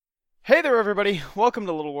Hey there, everybody. Welcome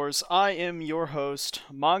to Little Wars. I am your host,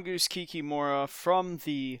 Mongoose Kikimora from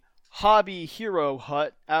the Hobby Hero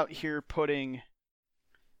Hut, out here putting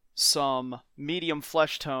some medium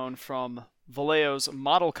flesh tone from Vallejo's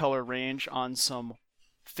model color range on some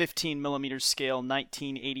 15mm scale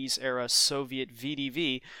 1980s era Soviet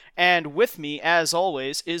VDV. And with me, as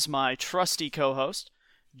always, is my trusty co-host,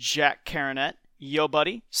 Jack Caranet. Yo,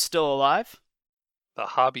 buddy, still alive? The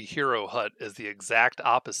Hobby Hero Hut is the exact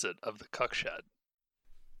opposite of the Cuck Shed.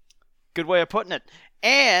 Good way of putting it.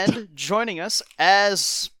 And joining us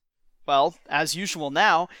as usual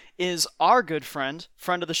now, is our good friend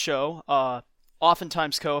of the show,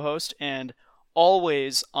 oftentimes co-host, and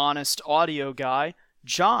always honest audio guy,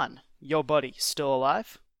 John. Yo, buddy, still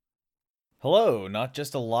alive? Hello, not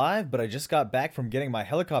just alive, but I just got back from getting my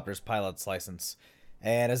helicopter's pilot's license.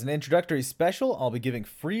 And as an introductory special, I'll be giving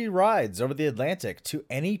free rides over the Atlantic to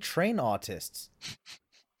any train autists.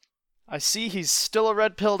 I see he's still a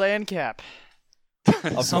red-pilled ANCAP.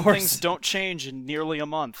 Some things don't change in nearly a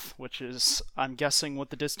month, which is, I'm guessing, what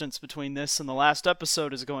the distance between this and the last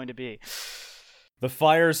episode is going to be. The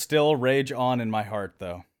fires still rage on in my heart,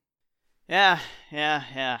 though. Yeah.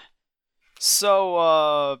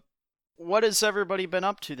 So, what has everybody been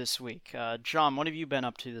up to this week? John, what have you been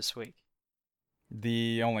up to this week?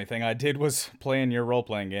 The only thing I did was playing your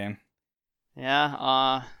role-playing game.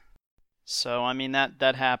 Yeah, so, I mean,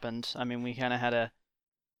 that happened. I mean, we had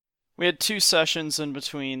two sessions in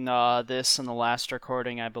between, this and the last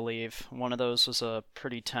recording, I believe. One of those was a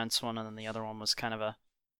pretty tense one, and then the other one was kind of a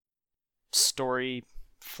story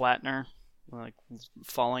flattener, like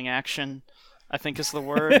falling action, I think is the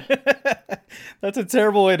word. That's a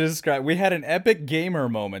terrible way to describe. We had an epic gamer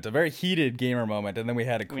moment, a very heated gamer moment, and then we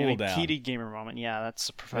had a cool down. Heated gamer moment, yeah, that's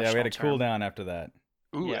a professional Yeah, we had a term. cool down after that.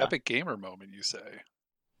 Ooh, Yeah. epic gamer moment, you say?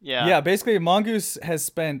 Yeah, Basically, Mongoose has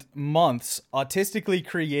spent months autistically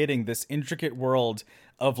creating this intricate world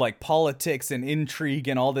of like politics and intrigue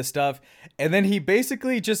and all this stuff, and then he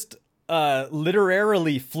basically just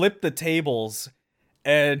literally flipped the tables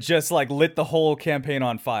and just like lit the whole campaign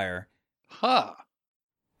on fire. Huh.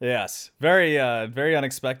 Yes, very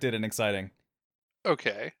unexpected and exciting.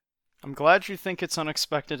 Okay. I'm glad you think it's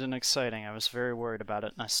unexpected and exciting. I was very worried about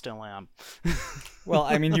it, and I still am. Well,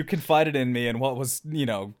 I mean, you confided in me and what was,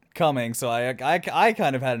 coming, so I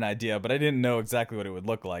kind of had an idea, but I didn't know exactly what it would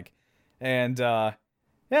look like. And, it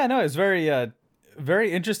was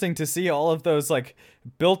very interesting to see all of those, like,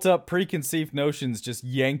 built-up preconceived notions just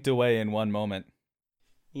yanked away in one moment.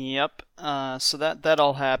 Yep, so that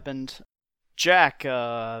all happened. Jack,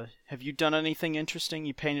 have you done anything interesting?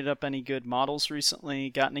 You painted up any good models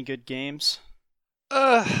recently? Got any good games?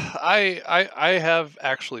 I have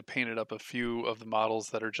actually painted up a few of the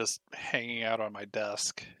models that are just hanging out on my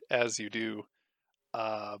desk, as you do.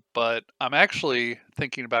 But I'm actually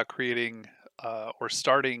thinking about creating or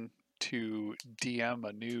starting to DM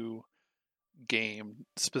a new game.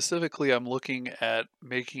 Specifically, I'm looking at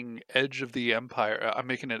making Edge of the Empire. I'm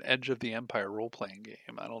making an Edge of the Empire role-playing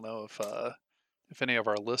game. I don't know if any of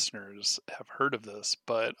our listeners have heard of this,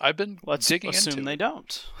 but I've been digging into it. Let's assume they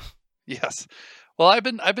don't. Yes. Well, I've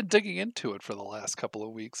been digging into it for the last couple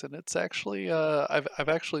of weeks, and it's actually I've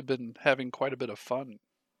actually been having quite a bit of fun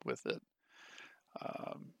with it.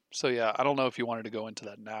 So yeah, I don't know if you wanted to go into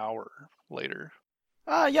that now or later.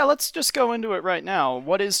 Yeah, let's just go into it right now.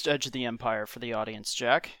 What is Edge of the Empire for the audience,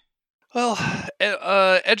 Jack? Well,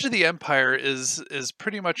 Edge of the Empire is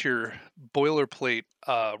pretty much your boilerplate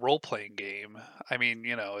role-playing game. I mean,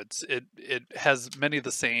 it has many of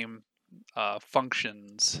the same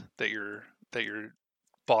functions that your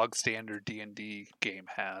bog standard D&D game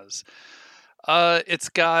has. It's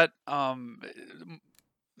got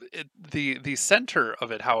the center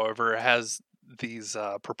of it, however, has these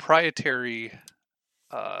proprietary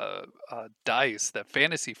dice that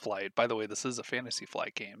Fantasy Flight. By the way, this is a Fantasy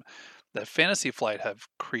Flight game that Fantasy Flight have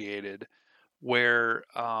created, where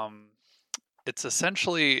it's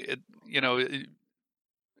essentially in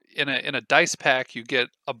a dice pack, you get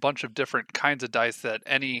a bunch of different kinds of dice that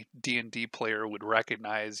any D&D player would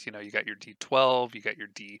recognize. You got your D12, you got your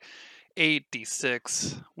D8,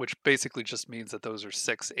 D6, which basically just means that those are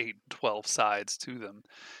 6, 8, and 12 sides to them.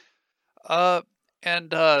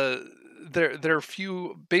 There are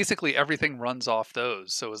few. Basically, everything runs off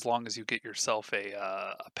those. So as long as you get yourself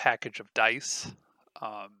a package of dice,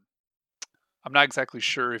 I'm not exactly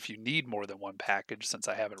sure if you need more than one package, since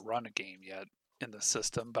I haven't run a game yet in the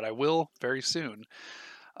system, but I will very soon.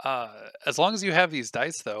 As long as you have these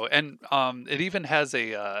dice, though, and it even has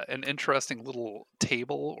an interesting little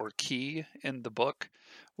table or key in the book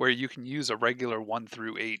where you can use a regular 1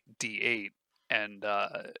 through 8 D8 and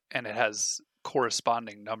it has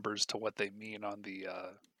corresponding numbers to what they mean on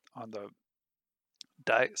the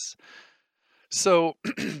dice. So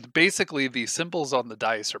basically, the symbols on the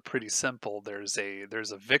dice are pretty simple. There's a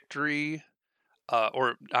victory,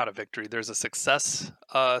 or not a victory. There's a success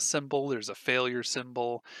symbol. There's a failure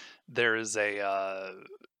symbol. There is a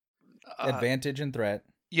Advantage and threat.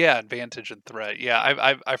 yeah, advantage and threat. Yeah,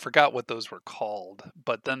 I forgot what those were called.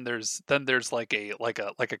 But then there's like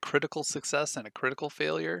a critical success and a critical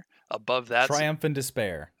failure above that. Triumph and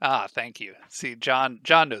despair. Thank you. See, John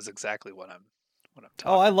knows exactly what I'm Oh,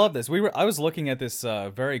 talking I love about. this. I was looking at this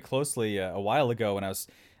very closely a while ago when I was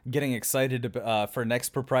getting excited for next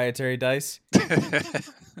proprietary dice.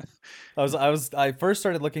 I first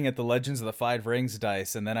started looking at the Legends of the Five Rings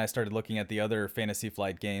dice, and then I started looking at the other Fantasy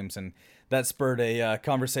Flight games, and that spurred a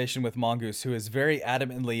conversation with Mongoose, who is very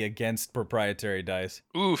adamantly against proprietary dice.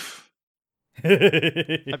 Oof.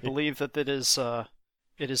 I believe that it is a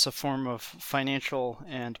form of financial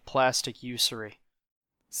and plastic usury.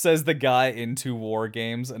 Says the guy into war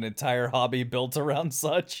games, an entire hobby built around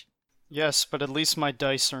such. Yes, but at least my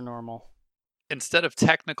dice are normal. Instead of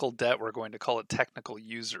technical debt, we're going to call it technical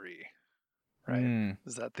usury. Right? Mm.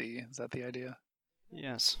 Is that the idea?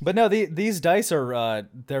 Yes. But no, these dice are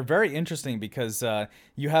they're very interesting because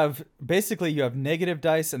you have negative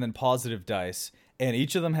dice and then positive dice, and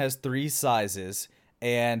each of them has 3 sizes.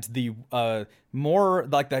 And the more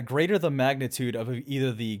like the greater the magnitude of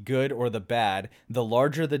either the good or the bad, the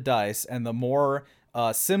larger the dice, and the more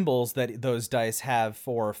symbols that those dice have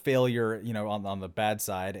for failure, on the bad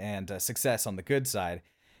side, and success on the good side.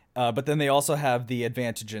 But then they also have the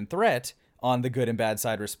advantage and threat on the good and bad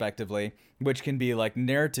side, respectively, which can be like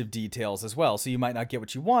narrative details as well. So you might not get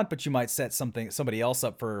what you want, but you might set somebody else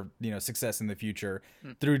up for success in the future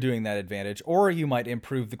through doing that advantage, or you might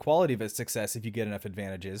improve the quality of its success if you get enough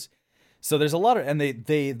advantages. So there's a lot of, and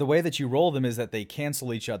the way that you roll them is that they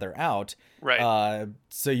cancel each other out. Right.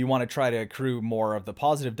 So you want to try to accrue more of the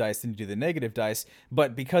positive dice than you do the negative dice,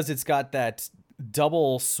 but because it's got that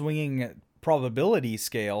double swinging probability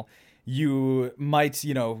scale, you might,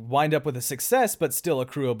 wind up with a success, but still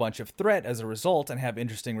accrue a bunch of threat as a result and have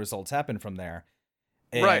interesting results happen from there.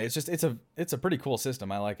 And Right. it's a pretty cool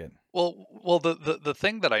system. I like it. Well, the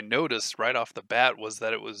thing that I noticed right off the bat was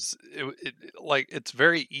that it's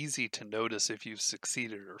very easy to notice if you've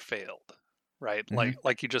succeeded or failed, right? Mhm.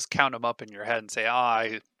 Like you just count them up in your head and say,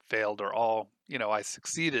 I failed, or I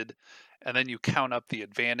succeeded, and then you count up the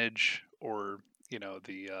advantage, or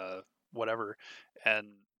the whatever,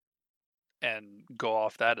 and go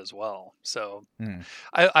off that as well. So Mm.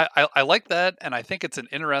 I like that, and I think it's an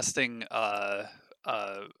interesting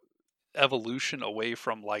evolution away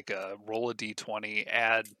from like a roll a d20,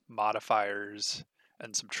 add modifiers,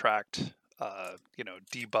 and subtract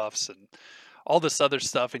debuffs and all this other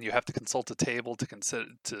stuff, and you have to consult a table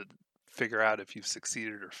to figure out if you've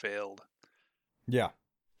succeeded or failed. Yeah.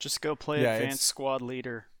 Just go play Yeah, Advanced Squad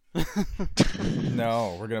Leader.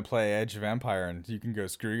 No, we're gonna play Edge of Empire, and you can go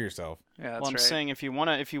screw yourself. Yeah, that's Well, I'm right. saying if you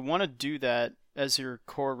wanna do that as your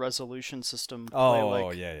core resolution system,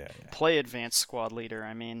 play Advanced Squad Leader.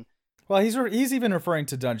 I mean, Well, he's even referring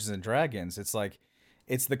to Dungeons and Dragons. It's like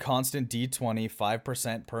it's the constant D20,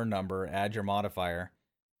 5% per number. Add your modifier.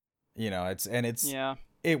 yeah.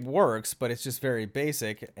 It works, but it's just very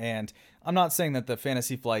basic. And I'm not saying that the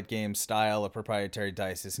Fantasy Flight game style of proprietary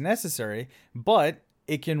dice is necessary, but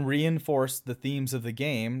it can reinforce the themes of the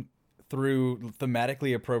game through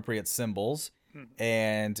thematically appropriate symbols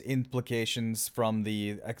and implications from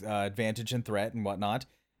the advantage and threat and whatnot.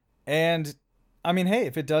 And I mean, hey,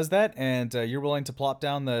 if it does that, and you're willing to plop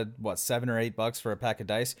down the $7 or $8 for a pack of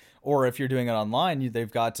dice, or if you're doing it online,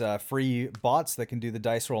 they've got free bots that can do the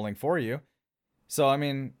dice rolling for you. So I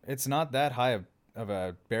mean, it's not that high of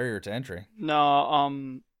a barrier to entry.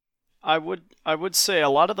 No, I would say a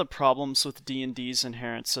lot of the problems with D&D's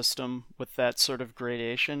inherent system with that sort of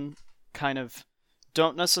gradation kind of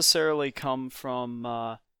don't necessarily come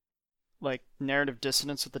from like narrative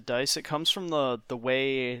dissonance with the dice. It comes from the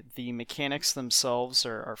way the mechanics themselves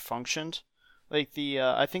are functioned. Like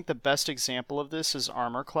I think the best example of this is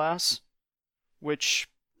armor class, which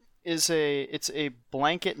is it's a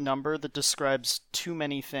blanket number that describes too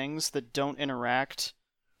many things that don't interact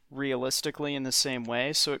realistically in the same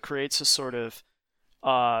way. So it creates a sort of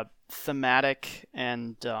thematic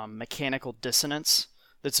and mechanical dissonance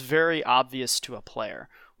that's very obvious to a player.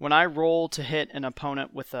 When I roll to hit an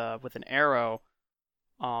opponent with an arrow,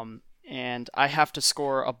 and I have to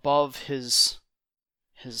score above his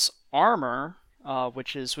armor,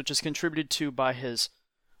 which is contributed to by his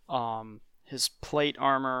plate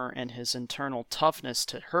armor and his internal toughness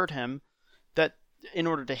to hurt him, that in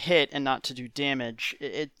order to hit and not to do damage,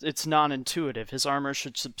 it's non-intuitive. His armor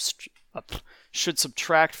should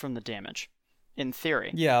subtract from the damage, in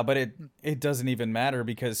theory. Yeah, but it doesn't even matter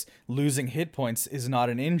because losing hit points is not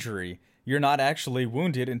an injury. You're not actually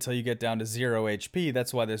wounded until you get down to 0 HP.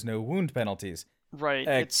 That's why there's no wound penalties. Right.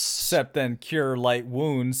 Except then Cure Light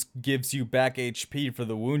Wounds gives you back HP for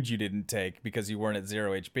the wound you didn't take because you weren't at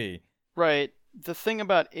 0 HP. Right. The thing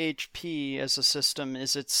about HP as a system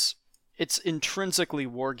is it's intrinsically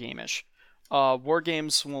wargame-ish. War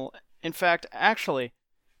games will, in fact, actually,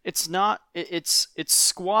 it's not. It's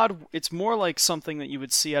squad. It's more like something that you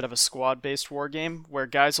would see out of a squad-based war game where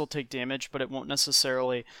guys will take damage, but it won't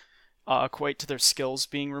necessarily equate to their skills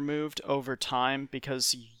being removed over time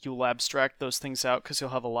because you'll abstract those things out because you'll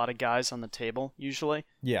have a lot of guys on the table usually.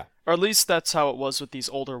 Yeah. Or at least that's how it was with these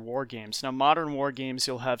older war games. Now, modern war games,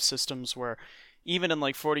 you'll have systems where even in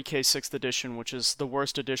like 40k 6th edition, which is the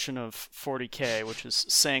worst edition of 40k, which is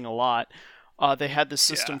saying a lot, they had this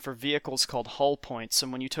system for vehicles called hull points,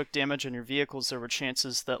 and when you took damage on your vehicles, there were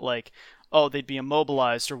chances that they'd be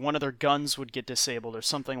immobilized or one of their guns would get disabled or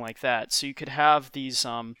something like that. So you could have these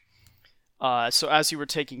so as you were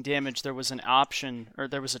taking damage, there was an option, or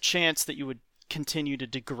there was a chance that you would continue to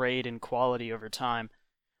degrade in quality over time.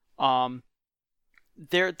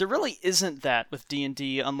 There really isn't that with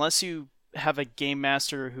D&D unless you have a game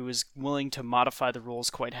master who is willing to modify the rules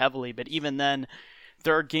quite heavily. But even then,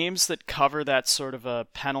 there are games that cover that sort of a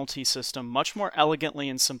penalty system much more elegantly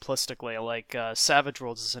and simplistically. Like Savage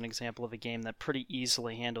Worlds is an example of a game that pretty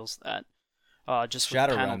easily handles that. Just with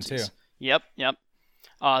Shadowrun penalties. too. Yep.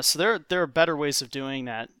 So there are better ways of doing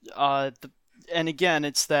that. And again,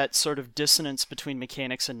 it's that sort of dissonance between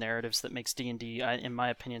mechanics and narratives that makes D&D, in my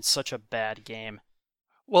opinion, such a bad game.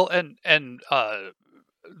 Well, and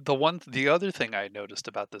the other thing I noticed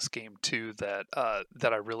about this game too that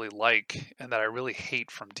I really like and that I really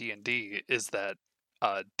hate from D&D is that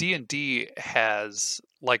D&D has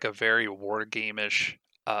like a very war game-ish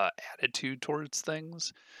attitude towards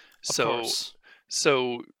things. Of course.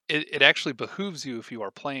 So it actually behooves you if you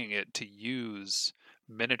are playing it to use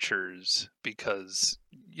miniatures because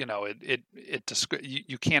you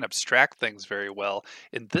can't abstract things very well.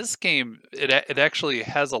 In this game, it actually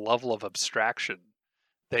has a level of abstraction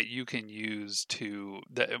that you can use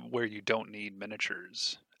where you don't need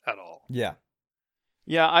miniatures at all. Yeah.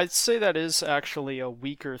 Yeah, I'd say that is actually a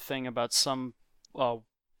weaker thing about some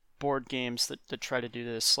board games that try to do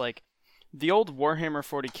this. Like, the old Warhammer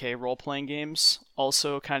 40k role-playing games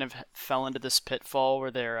also kind of fell into this pitfall where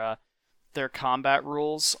their combat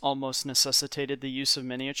rules almost necessitated the use of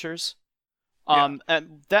miniatures. And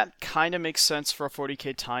that kind of makes sense for a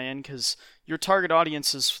 40k tie-in because your target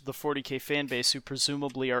audience is the 40k fan base who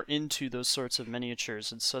presumably are into those sorts of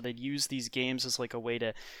miniatures, and so they'd use these games as like a way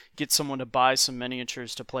to get someone to buy some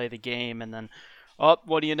miniatures to play the game, and then,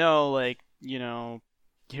 what do you know,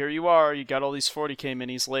 here you are, you got all these 40k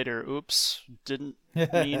minis later. Oops, didn't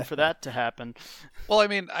mean for that to happen. Well, I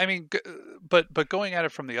mean, but going at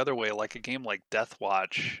it from the other way, like a game like Death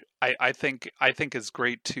Watch, I think is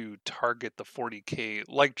great to target the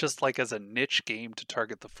 40k, just as a niche game to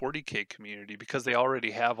target the 40k community because they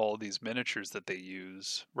already have all these miniatures that they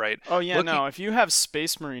use, right? Oh yeah, no. If you have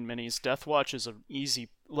Space Marine minis, Death Watch is an easy.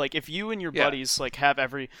 Like if you and your buddies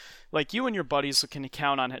you and your buddies can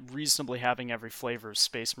count on reasonably having every flavor of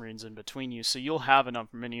Space Marines in between you, so you'll have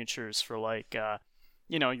enough miniatures for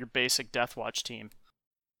your basic Death Watch team.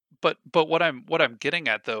 But what I'm getting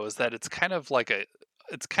at though is that it's kind of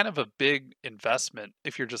a big investment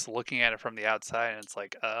if you're just looking at it from the outside, and it's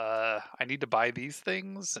like, I need to buy these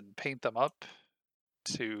things and paint them up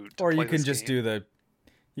to or play you can this just game.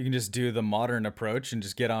 do the modern approach and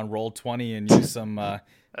just get on Roll20 and use some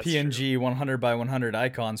PNG 100 by 100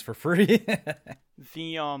 icons for free.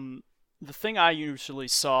 The thing I usually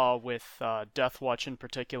saw with Death Watch in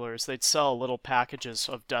particular is they'd sell little packages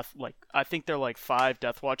of I think they're like 5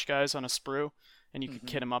 Death Watch guys on a sprue, and you could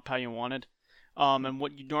kit them up how you wanted. And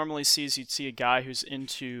what you normally see is you'd see a guy who's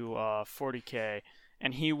into 40k,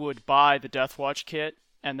 and he would buy the Death Watch kit,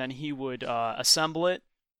 and then he would assemble it,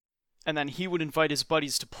 and then he would invite his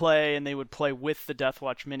buddies to play, and they would play with the Death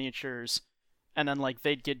Watch miniatures, and then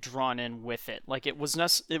they'd get drawn in with it. It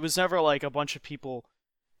was never like a bunch of people,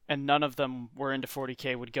 and none of them were into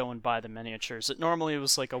 40k would go and buy the miniatures. It normally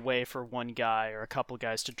was like a way for one guy or a couple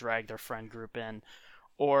guys to drag their friend group in,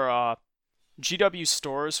 or GW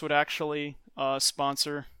stores would actually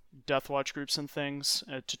sponsor Death Watch groups and things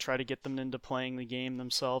to try to get them into playing the game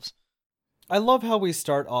themselves. I love how we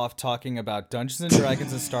start off talking about Dungeons and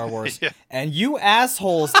Dragons and Star Wars, Yeah. and you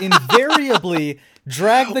assholes invariably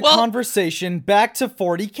drag the conversation back to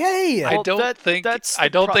 40K. I Well, don't think that's I the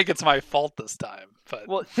don't think it's my fault this time. But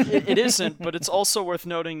Well, it isn't, but it's also worth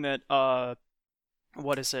noting that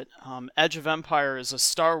what is it? Edge of Empire is a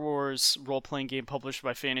Star Wars role-playing game published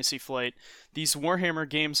by Fantasy Flight. These Warhammer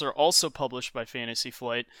games are also published by Fantasy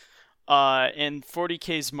Flight. And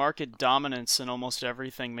 40K's market dominance in almost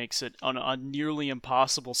everything makes it a nearly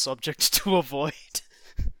impossible subject to avoid.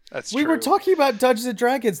 that's We true. were talking about Dungeons and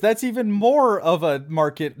Dragons. That's even more of a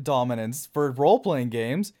market dominance for role-playing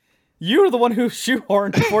games. You were the one who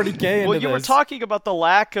shoehorned 40K into Well, you were this. talking about the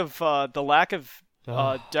lack of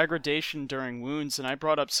degradation during wounds, and I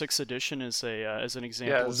brought up 6th edition as an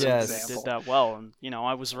example of Yeah, something that did that well, and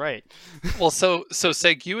I was right. Well, so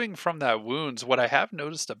seguing from that wounds, what I have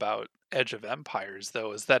noticed about Edge of Empires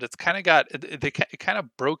though is that it's kind of got it kind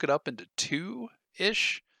of broke it up into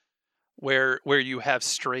two-ish, where you have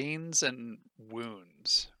strains and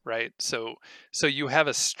wounds, right? So you have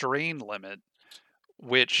a strain limit,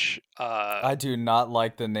 which I do not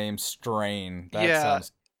like the name strain. That yeah,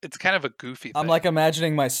 sounds... it's kind of a goofy thing. I'm like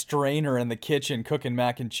imagining my strainer in the kitchen cooking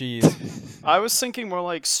mac and cheese. I was thinking more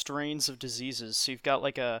like strains of diseases. So you've got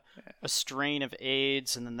like a strain of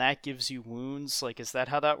AIDS, and then that gives you wounds. Like, is that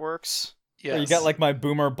how that works? Yes. You got like my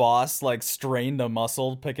boomer boss like strained a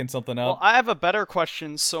muscle picking something Well, up. I have a better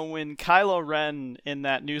question. So when Kylo Ren in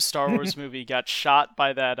that new Star Wars movie got shot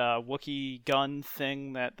by that Wookiee gun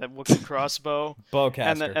thing, that Wookiee crossbow,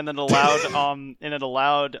 Bowcaster. and then it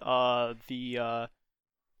allowed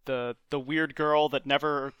the weird girl that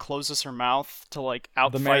never closes her mouth to like Mary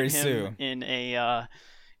outfight him Sue.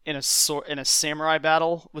 in a samurai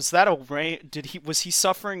battle. Was that was he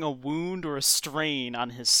suffering a wound or a strain on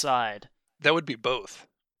his side? That would be both.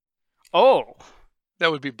 Oh. That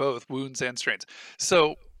would be both wounds and strains.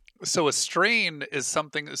 So a strain is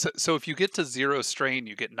something. So if you get to 0 strain,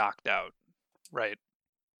 you get knocked out, right?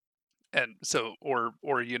 And so or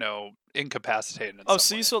incapacitated.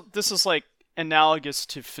 So this is like analogous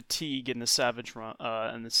to fatigue in the Savage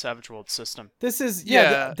World system. This is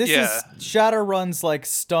Yeah, this is Shadowrun's like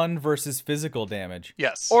stun versus physical damage.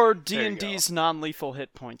 Yes. Or There you D&D's non-lethal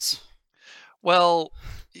hit points, well,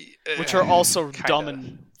 which are also kinda. dumb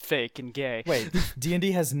and fake and gay. Wait,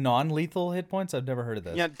 D&D has non-lethal hit points? I've never heard of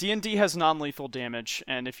this. Yeah, D&D has non-lethal damage,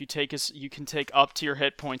 and if you you can take up to your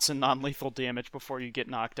hit points in non-lethal damage before you get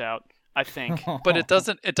knocked out, I think. But it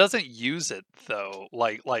doesn't use it though.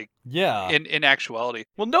 Like yeah. in actuality.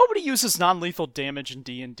 Well, nobody uses non-lethal damage in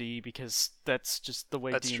D&D because that's just the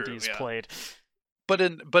way That's D&D true, is yeah. played. But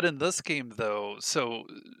in this game though, so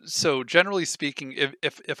generally speaking,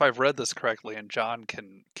 if I've read this correctly, and John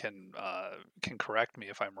can correct me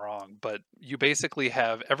if I'm wrong, but you basically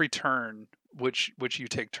have every turn which you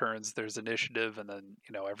take turns. There's initiative, and then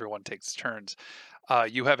everyone takes turns.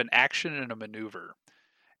 You have an action and a maneuver,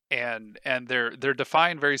 and they're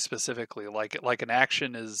defined very specifically. Like an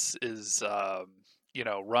action is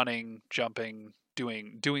running, jumping,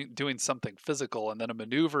 doing something physical, and then a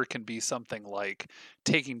maneuver can be something like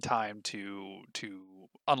taking time to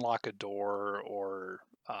unlock a door or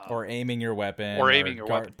aiming your weapon,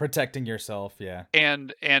 weapon, protecting yourself. Yeah.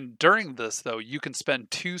 And during this though, you can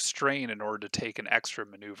spend 2 strain in order to take an extra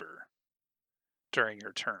maneuver during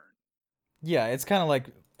your turn. Yeah, it's kind of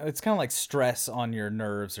like stress on your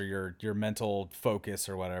nerves or your mental focus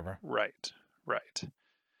or whatever. Right.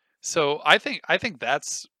 So I think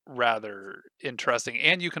that's rather interesting,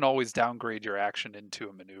 and you can always downgrade your action into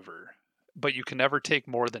a maneuver, but you can never take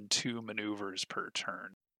more than 2 maneuvers per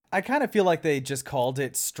turn. I kind of feel like they just called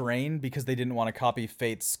it strain because they didn't want to copy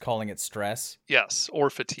Fate's calling it stress. Yes, or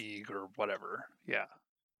fatigue or whatever. Yeah.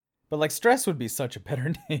 But like stress would be such a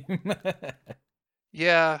better name.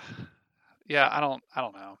 Yeah. I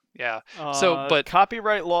don't know. Yeah. But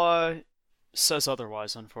copyright law says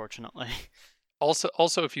otherwise, unfortunately.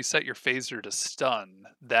 Also, if you set your phaser to stun,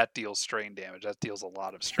 that deals strain damage. That deals a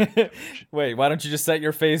lot of strain damage. Wait, why don't you just set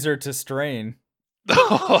your phaser to strain?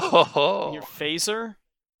 Your phaser?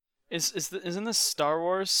 Isn't this Star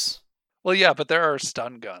Wars? Well, yeah, but there are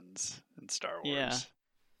stun guns in Star Wars. Yeah.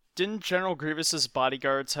 Didn't General Grievous's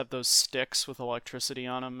bodyguards have those sticks with electricity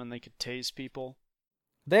on them, and they could tase people?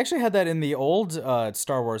 They actually had that in the old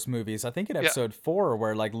Star Wars movies. I think in episode 4,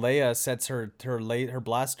 where like Leia sets her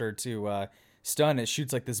blaster to stun. It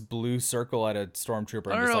shoots like this blue circle at a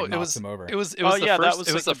stormtrooper and just like knocks him over. It was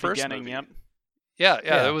the first beginning. movie. Yep.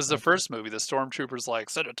 Yeah, it was the first movie. The stormtroopers like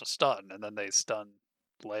set it to stun, and then they stun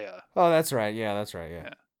Leia. Oh, that's right. Yeah, that's right.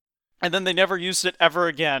 Yeah. And then they never used it ever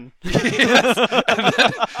again. Yes. And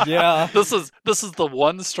then, Yeah. this is the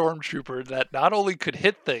one stormtrooper that not only could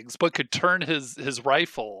hit things but could turn his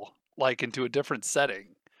rifle like into a different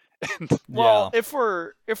setting. Well, Yeah. if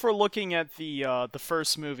we're looking at the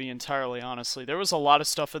first movie entirely, honestly, there was a lot of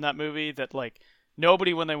stuff in that movie that like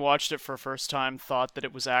nobody when they watched it for first time thought that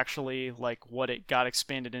it was actually like what it got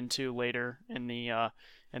expanded into later in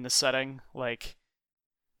the setting. Like,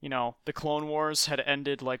 you know, the Clone Wars had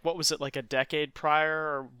ended like what was it, like a decade prior,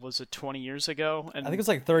 or was it 20 years ago? And I think it's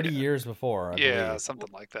like 30 years before. I yeah, believe. something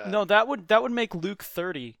like that. no, that would make Luke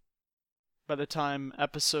 30 by the time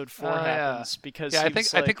Episode 4 Oh, yeah. happens, because Yeah, he I think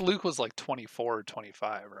was, I think like- Luke was like 24 or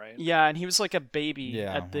 25, right? yeah, and he was like a baby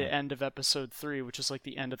Yeah, at the right. end of Episode 3, which is like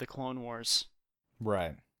the end of the Clone Wars.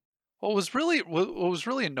 Right. What was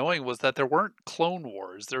really annoying was that there weren't Clone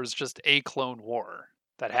Wars. There was just a Clone War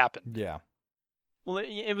that happened. Yeah. Well,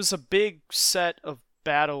 it was a big set of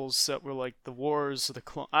battles that were like the wars of the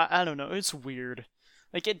clone. I don't know. It's weird.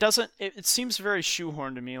 Like it doesn't. It seems very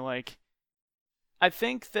shoehorned to me. Like I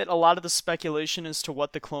think that a lot of the speculation as to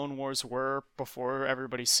what the Clone Wars were before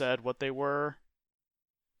everybody said what they were.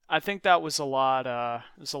 I think that was a lot.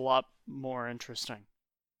 Was a lot more interesting.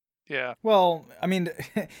 Yeah. Well, I mean,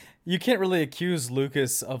 you can't really accuse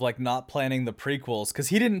Lucas of like not planning the prequels because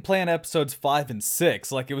he didn't plan episodes 5 and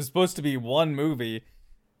 6. Like it was supposed to be one movie,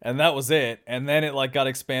 and that was it. And then it like got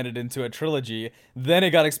expanded into a trilogy. Then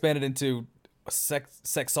it got expanded into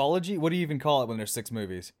sexology. What do you even call it when there's 6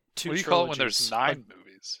 movies? Two What do you call it when there's trilogies. 9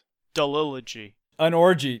 movies? Duelilogy. An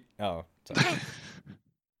orgy. Oh, sorry.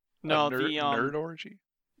 No, A nerd orgy.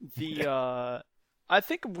 I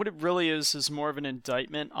think what it really is more of an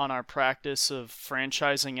indictment on our practice of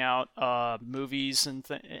franchising out movies and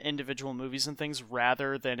individual movies and things,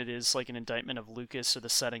 rather than it is like an indictment of Lucas or the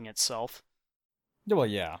setting itself. Well,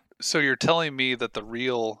 yeah. So you're telling me that the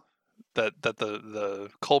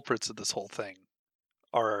culprits of this whole thing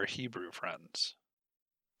are our Hebrew friends?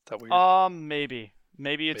 Is that weird? Maybe it's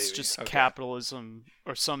Maybe, just okay. capitalism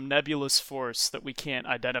or some nebulous force that we can't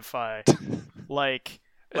identify. like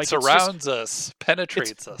It it's just surrounds us,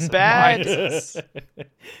 penetrates us, it bad- binds us.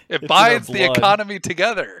 It It's in binds our the blood. economy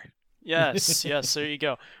together. Yes, there you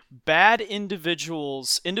go. Bad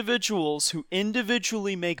individuals who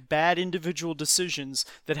individually make bad individual decisions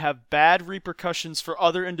that have bad repercussions for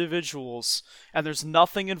other individuals, and there's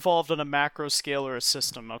nothing involved on a macro scale or a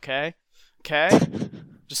system, okay? Okay?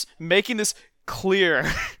 Just making this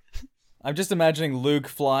clear. I'm just imagining Luke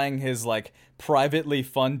flying his like privately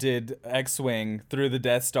funded X-wing through the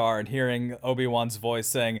Death Star and hearing Obi-Wan's voice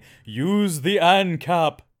saying, "Use the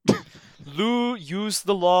ANCAP." Use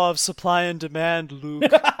the law of supply and demand, Luke.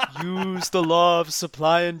 Use the law of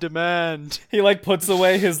supply and demand. He like puts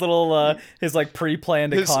away his little his like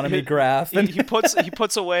pre-planned economy graph and He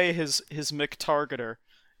puts away his McTargeter,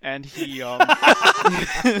 and he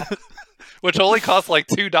Which only costs like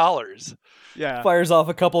 $2. yeah. fires off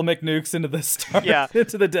a couple McNukes into the star Yeah.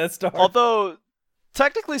 into the Death Star. Although,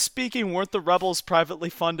 technically speaking, weren't the rebels privately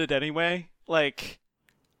funded anyway? Like,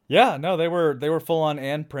 Yeah, no, they were full on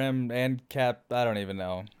and Prim and Cap. I don't even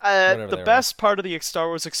know. Whatever the they were. best part of the Star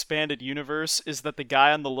Wars expanded universe is that the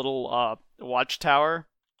guy on the little watchtower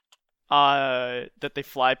that they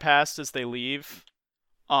fly past as they leave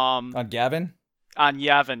On Gavin. on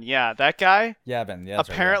Yavin, yeah, that guy. Yavin, yeah. That's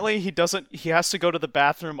right, Apparently, he has to go to the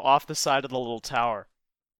bathroom off the side of the little tower.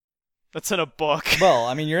 That's in a book. Yavin. Well,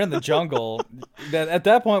 I mean, you're in the jungle. At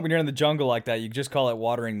that point, when you're in the jungle like that, you just call it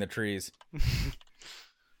watering the trees.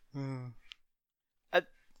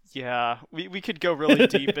 Yeah, we could go really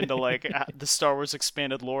deep into like the Star Wars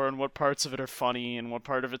expanded lore and what parts of it are funny and what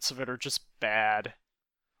part of it are just bad.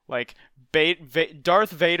 Like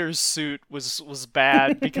Darth Vader's suit was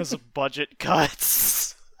bad because of budget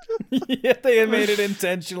cuts. Yeah, they had made it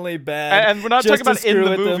intentionally bad. And we're not just talking about to in screw the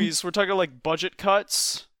with them. movies. We're talking like budget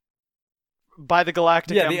cuts by the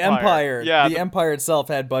Galactic Yeah, Empire. the Empire. Yeah, the Empire itself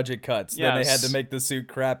had budget cuts. Then they had Yes. to make the suit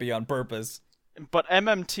crappy on purpose. but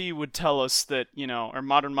MMT would tell us that, you know, or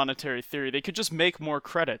modern monetary theory, they could just make more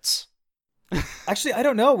credits. Actually, I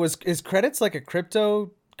don't know. Is credits like a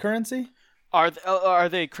cryptocurrency? Are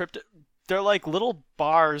they crypto? They're like little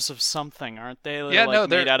bars of something, aren't they? They're Yeah, like no,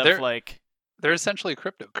 made out they're- of like. They're essentially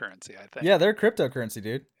cryptocurrency, I think. Yeah, they're cryptocurrency,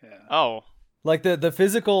 dude. Yeah. Oh, Like the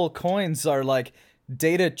physical coins are like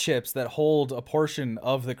data chips that hold a portion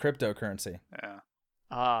of the cryptocurrency.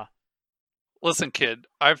 Yeah. Listen, kid,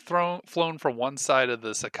 I've flown from one side of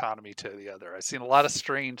this economy to the other. I've seen a lot of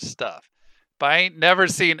strange stuff, but I ain't never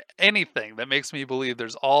seen anything that makes me believe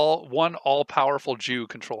there's one all-powerful Jew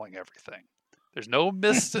controlling everything. There's no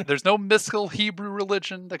mystical Hebrew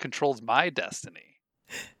religion that controls my destiny.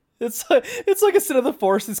 It's like instead of the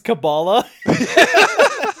Force, it's Kabbalah.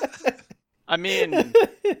 I mean,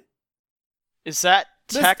 is that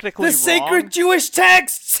technically the sacred wrong? Jewish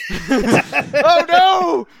texts? Oh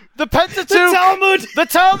no! The Pentateuch! The Talmud! The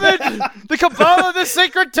Talmud! The Kabbalah, the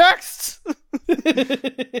sacred texts!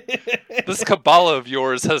 This Kabbalah of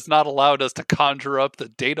yours has not allowed us to conjure up the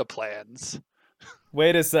data plans.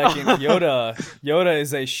 Wait a second, Yoda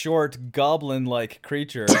is a short goblin-like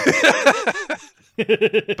creature.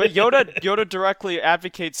 But Yoda directly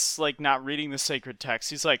advocates like not reading the sacred text.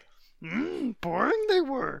 He's like, boring they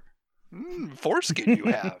were. Foreskin you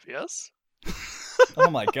have, yes? Oh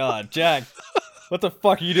my god, Jack. What the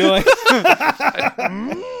fuck are you doing?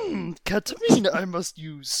 Ketamine I must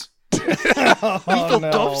use. Oh, Lethal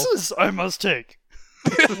no. doses I must take.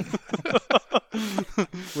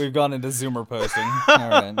 We've gone into Zoomer posting. All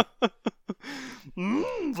right.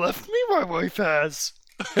 Left me my wife has.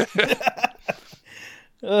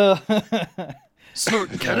 Snort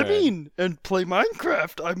ketamine and play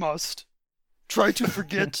Minecraft I must. Try to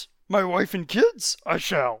forget my wife and kids I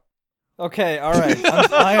shall. Okay, all right.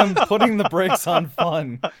 I am putting the brakes on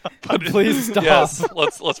fun. Please stop. Yes,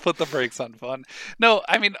 let's put the brakes on fun. No,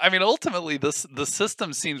 I mean, ultimately, the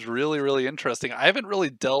system seems really, really interesting. I haven't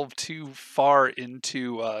really delved too far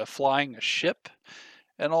into flying a ship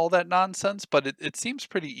and all that nonsense, but it seems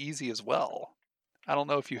pretty easy as well. I don't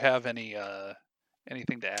know if you have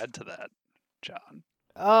anything to add to that, John.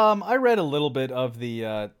 I read a little bit of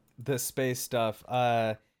the space stuff.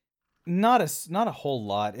 Not a whole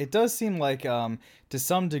lot. It does seem like to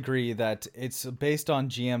some degree that it's based on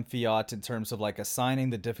GM fiat in terms of like assigning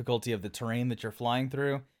the difficulty of the terrain that you're flying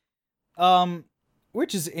through.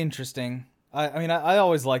 Which is interesting. I mean I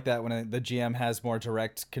always like that when the GM has more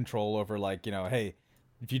direct control over, like, you know, hey,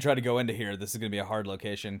 if you try to go into here, this is going to be a hard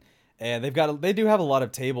location. And they do have a lot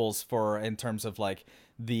of tables for in terms of like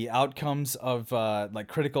the outcomes of like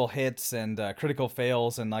critical hits and critical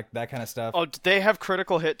fails and like that kind of stuff. Oh, do they have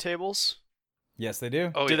critical hit tables? Yes, they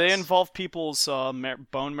do. Oh, Do they yes. involve people's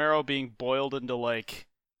bone marrow being boiled into like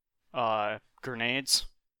grenades?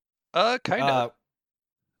 Kind of.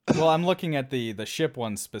 Well, I'm looking at the ship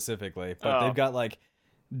one specifically, but Oh. they've got like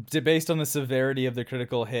based on the severity of the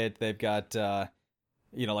critical hit, they've got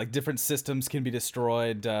you know, like different systems can be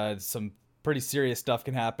destroyed, some pretty serious stuff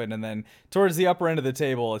can happen, and then towards the upper end of the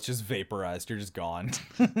table, it's just vaporized. You're just gone.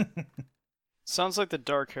 Sounds like the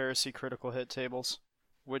Dark Heresy critical hit tables,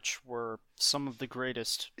 which were some of the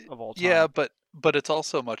greatest of all time. Yeah, but it's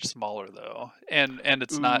also much smaller though, and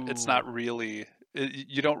it's not Ooh. really.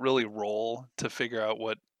 You don't really roll to figure out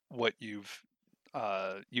what you've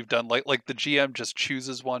done. Like the GM just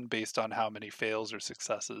chooses one based on how many fails or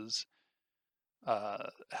successes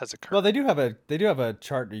has occurred. Well, they do have a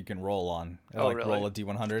chart you can roll on. Oh, like really? roll a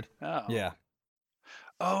D100. Oh. Yeah.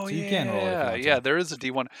 Oh, So yeah. you can roll it if you want Yeah, to. there is a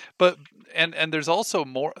D1, but and there's also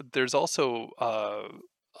more. There's also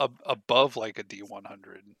above like a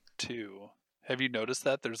D100 too. Have you noticed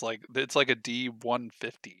that? There's like it's like a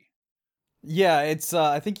D150. Yeah, it's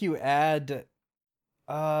I think you add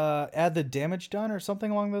the damage done or something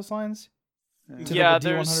along those lines. To Yeah, the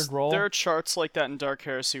D100 roll. there are charts like that in Dark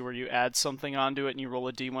Heresy where you add something onto it and you roll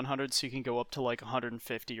a D100, so you can go up to like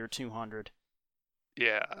 150 or 200.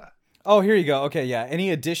 Yeah. Oh, here you go. Okay, yeah. Any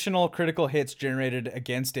additional critical hits generated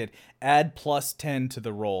against it, add plus 10 to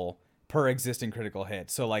the roll per existing critical hit.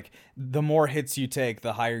 So like the more hits you take,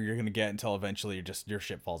 the higher you're going to get until eventually your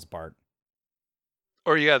ship falls apart.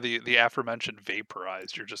 Or yeah, the aforementioned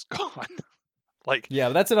vaporized. You're just gone. Like Yeah,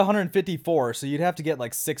 but that's at 154, so you'd have to get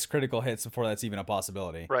like 6 critical hits before that's even a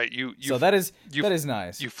possibility. right. You So that is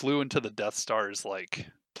nice. you flew into the Death Star's like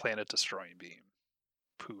planet destroying beam.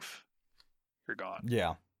 Poof. You're gone.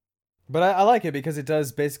 Yeah. But I like it because it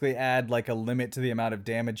does basically add like a limit to the amount of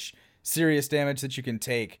damage, serious damage that you can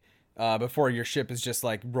take before your ship is just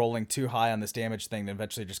like rolling too high on this damage thing and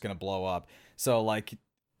eventually just going to blow up. So like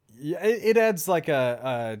it adds like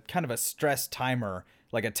a kind of a stress timer,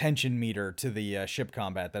 like a tension meter to the ship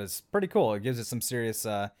combat that is pretty cool. It gives it some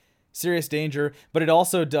serious danger, but it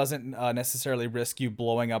also doesn't necessarily risk you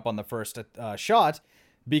blowing up on the first shot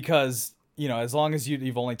because, you know, as long as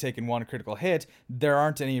you've only taken one critical hit, there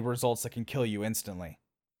aren't any results that can kill you instantly.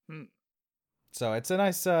 So it's a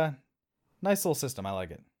nice little system. I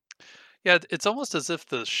like it. Yeah, it's almost as if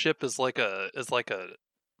the ship is like a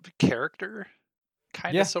character,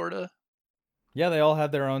 kind of, Yeah. sorta. Yeah, they all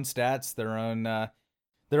have their own stats, their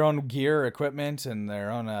own gear, equipment, and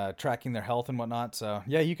their own tracking their health and whatnot. So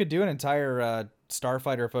yeah, you could do an entire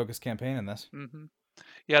Starfighter focused campaign in this. Mm-hmm.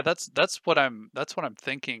 Yeah, that's what I'm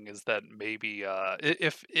thinking, is that maybe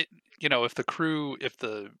if it if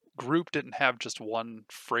the group didn't have just one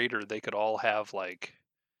freighter, they could all have like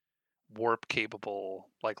warp capable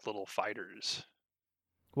like little fighters.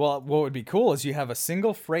 Well, what would be cool is you have a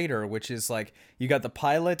single freighter, which is like you got the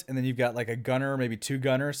pilot, and then you've got like a gunner, maybe two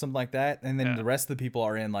gunners, something like that, and then Yeah. the rest of the people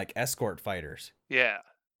are in like escort fighters. Yeah.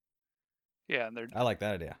 Yeah, and they're I like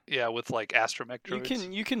that idea. yeah, with like astromech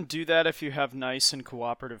droids. You can do that if you have nice and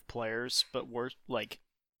cooperative players, but we're like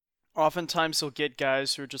oftentimes you'll get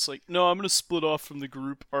guys who are just like, no, I'm gonna split off from the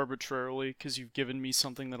group arbitrarily because you've given me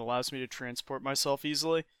something that allows me to transport myself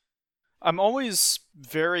easily. I'm always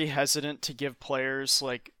very hesitant to give players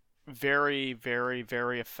like very, very,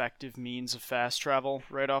 very effective means of fast travel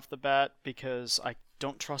right off the bat because I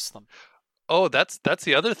don't trust them. Oh, that's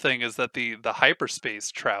the other thing, is that the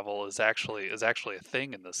hyperspace travel is actually a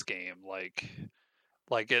thing in this game. Well,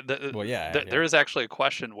 yeah. There is actually a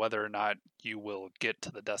question whether or not you will get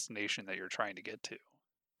to the destination that you're trying to get to,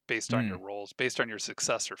 based on your rolls, based on your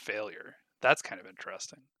success or failure. That's kind of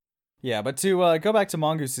interesting. Yeah, but to go back to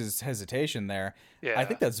Mongoose's hesitation there, Yeah. I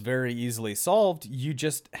think that's very easily solved. You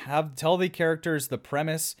just tell the characters the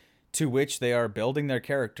premise to which they are building their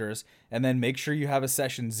characters, and then make sure you have a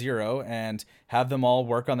session 0 and have them all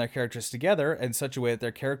work on their characters together in such a way that their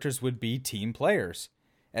characters would be team players.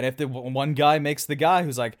 And if the one guy makes the guy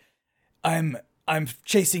who's like, I'm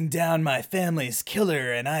chasing down my family's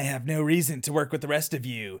killer and I have no reason to work with the rest of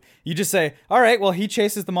you, you just say, all right, well, he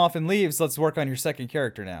chases them off and leaves. Let's work on your second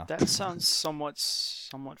character now. That sounds somewhat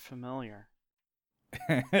familiar.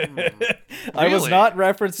 I was not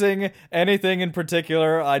referencing anything in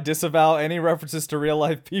particular. I disavow any references to real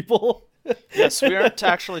life people. Yes, we aren't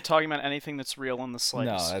actually talking about anything that's real in the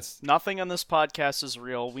slightest. No, that's nothing on this podcast is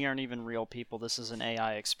real. We aren't even real people. This is an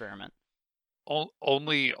AI experiment.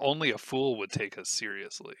 Only a fool would take us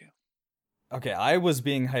seriously. okay. I was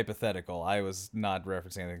being hypothetical. I was not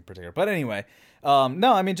referencing anything in particular. But anyway,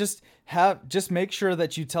 no, I mean just make sure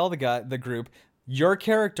that you tell the group, your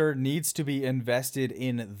character needs to be invested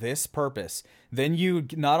in this purpose. Then you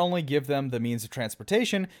not only give them the means of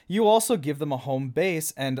transportation, you also give them a home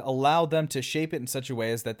base and allow them to shape it in such a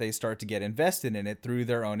way as that they start to get invested in it through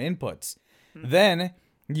their own inputs. Then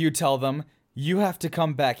you tell them, you have to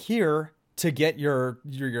come back here to get your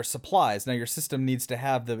supplies. Now your system needs to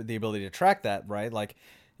have the ability to track that, right? Like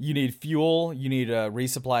you need fuel, you need a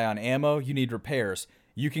resupply on ammo, you need repairs.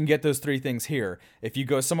 You can get those 3 things here. If you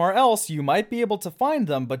go somewhere else, you might be able to find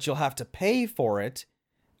them, but you'll have to pay for it,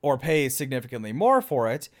 or pay significantly more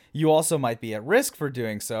for it. You also might be at risk for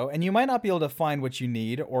doing so, and you might not be able to find what you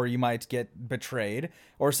need, or you might get betrayed,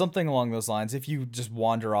 or something along those lines if you just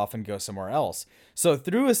wander off and go somewhere else. So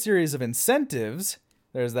through a series of incentives,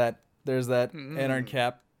 there's that anarch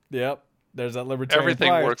cap. Yep. There's that libertarian Everything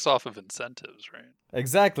pride. works off of incentives, right?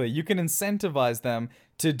 Exactly. You can incentivize them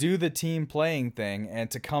to do the team playing thing and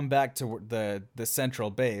to come back to the central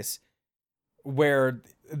base, where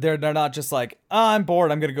they're not just like, oh, I'm bored,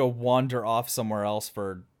 I'm gonna go wander off somewhere else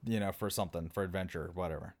for something, for adventure,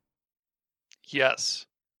 whatever. Yes.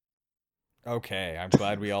 Okay, I'm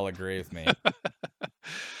glad we all agree with me.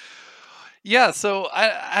 Yeah, so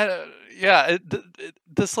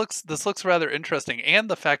this looks rather interesting, and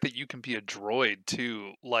the fact that you can be a droid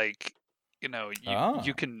too, like,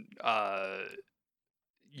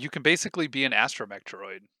 you can basically be an astromech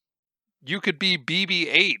droid. You could be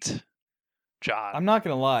BB-8, John. I'm not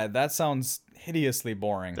gonna lie, that sounds hideously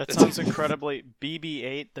boring. That sounds incredibly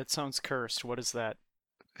BB-8. That sounds cursed. What is that?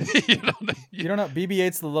 You don't know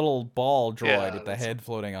BB-8's the little ball droid Yeah, with the head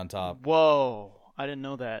floating on top. Whoa! I didn't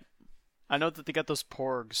know that. I know that they got those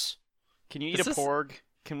porgs. Can you eat a porg?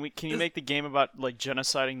 Can you make the game about like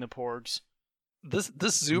genociding the porgs? This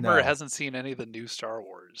Zoomer No. hasn't seen any of the new Star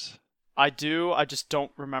Wars. I do. I just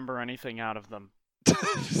don't remember anything out of them.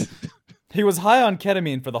 He was high on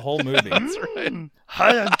ketamine for the whole movie. That's right.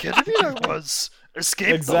 High on ketamine I was. Escaped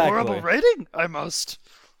Exactly. the horrible writing, I must.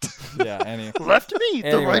 Yeah, Left me, the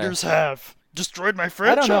Anyway. writers have. Destroyed my I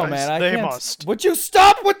franchise, don't know, man. I they can't. must. Would you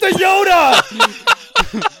stop with the Yoda?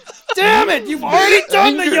 Damn it! You've already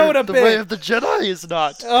done the Yoda The bit. way of the Jedi is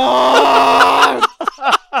not. Oh!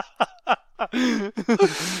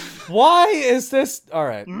 Why is this? All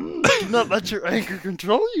right. Do not let your anger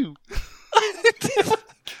control you.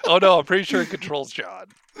 Oh no, I'm pretty sure it controls John.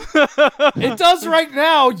 It does right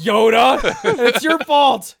now, Yoda. It's your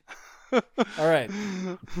fault. All right.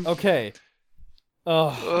 Okay.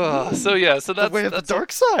 So that's The way of the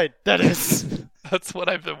dark side, that is. That's what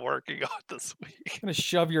I've been working on this week. I'm gonna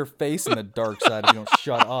shove your face in the dark side if you don't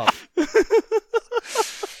shut up.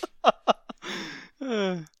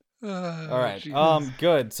 All right. right. Jesus.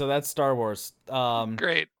 Good. So that's Star Wars.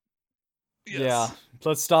 Great. Yes. Yeah.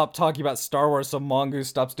 Let's stop talking about Star Wars so Mongoose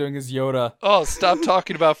stops doing his Yoda. Oh, stop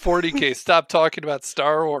talking about 40K. Stop talking about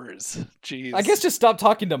Star Wars. Jeez. I guess just stop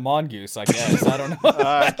talking to Mongoose, I guess. I don't know.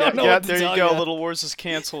 I don't know what to there you tell go. ya. Little Wars is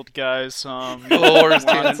canceled, guys. Little Wars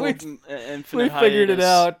we're on canceled. infinite We figured it hiatus.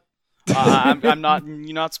 out. I'm not.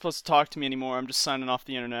 You're not supposed to talk to me anymore. I'm just signing off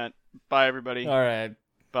the internet. Bye, everybody. All right.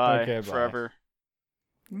 Bye. Okay, bye. Forever.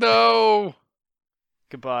 No.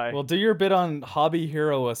 Goodbye. Well, do your bit on hobby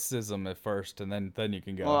heroism at first, and then you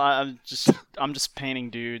can go. Well, I'm just painting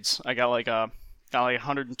dudes. I got like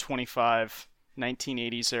 125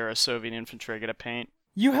 1980s era Soviet infantry I gotta paint.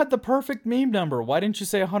 You had the perfect meme number. Why didn't you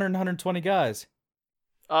say 100 and 120 guys?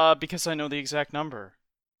 Because I know the exact number.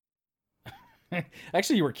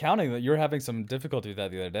 Actually, you were counting that. You were having some difficulty with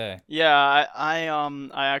that the other day. Yeah, I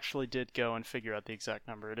actually did go and figure out the exact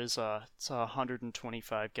number. It's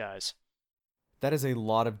 125 guys. That is a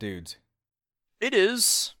lot of dudes. It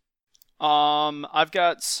is. I'm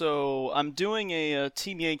doing a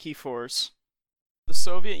Team Yankee force, the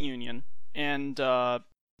Soviet Union, and the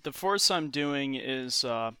force I'm doing is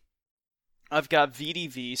I've got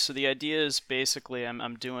VDV. So the idea is basically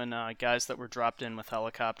I'm doing guys that were dropped in with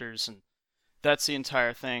helicopters, and that's the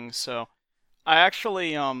entire thing. So I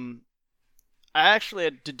actually had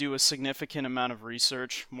to do a significant amount of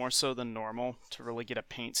research, more so than normal, to really get a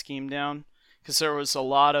paint scheme down, because there was a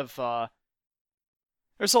lot of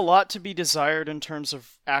there's a lot to be desired in terms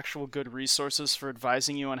of actual good resources for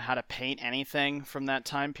advising you on how to paint anything from that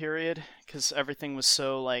time period, because everything was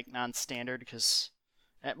so like non-standard.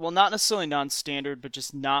 Well, not necessarily non-standard, but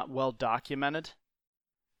just not well documented.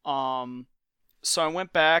 So I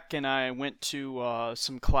went back and I went to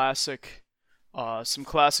some classic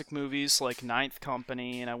movies like Ninth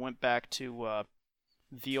Company, and I went back to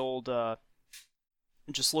the old,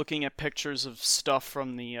 just looking at pictures of stuff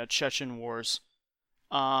from the Chechen Wars.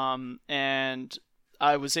 And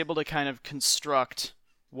I was able to kind of construct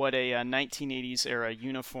what a 1980s era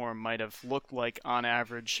uniform might have looked like on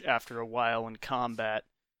average after a while in combat,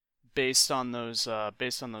 based on those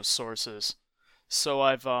sources. So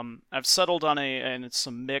I've settled on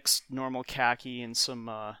some mixed normal khaki and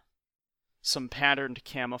some patterned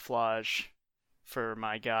camouflage for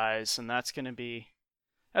my guys, and that's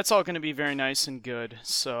all gonna be very nice and good.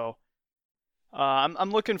 So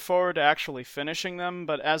I'm looking forward to actually finishing them,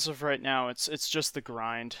 but as of right now, it's just the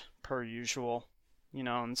grind per usual,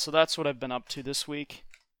 and so that's what I've been up to this week.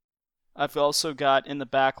 I've also got in the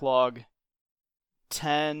backlog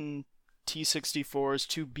 10 T-64s,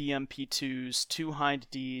 2 BMP-2s, 2 Hind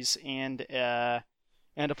Ds, and a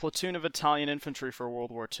platoon of Italian infantry for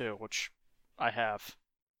World War II, which I have.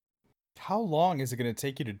 How long is it going to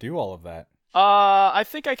take you to do all of that? I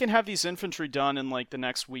think I can have these infantry done in like the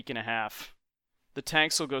next week and a half. The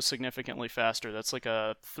tanks will go significantly faster. That's like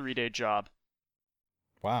a 3-day job.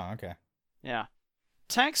 Wow, okay. Yeah.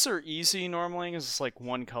 Tanks are easy normally, because it's like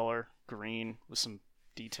one color, green, with some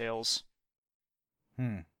details.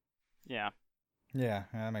 Yeah. Yeah,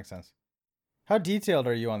 that makes sense. How detailed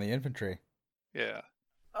are you on the infantry? Yeah.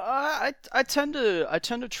 I tend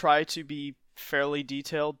to try to be fairly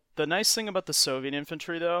detailed. The nice thing about the Soviet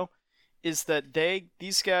infantry, though, is that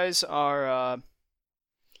these guys are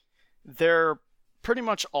they're pretty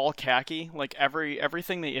much all khaki. Like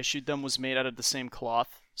everything they issued them was made out of the same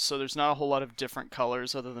cloth, so there's not a whole lot of different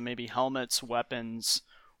colors other than maybe helmets, weapons.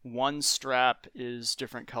 One strap is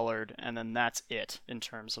different colored, and then that's it in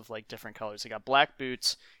terms of like different colors. They got black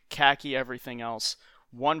boots, khaki, everything else.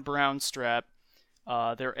 One brown strap.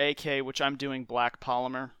 Their AK, which I'm doing black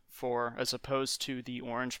polymer for, as opposed to the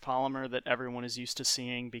orange polymer that everyone is used to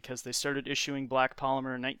seeing, because they started issuing black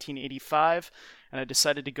polymer in 1985, and I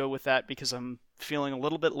decided to go with that because I'm feeling a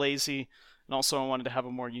little bit lazy, and also I wanted to have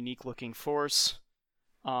a more unique looking force.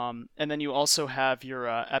 And then you also have your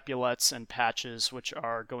epaulettes and patches, which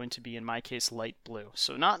are going to be, in my case, light blue.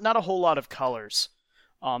 So not a whole lot of colors.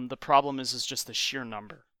 The problem is just the sheer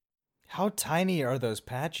number. How tiny are those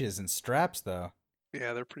patches and straps, though?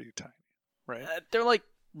 Yeah, they're pretty tiny, right? They're like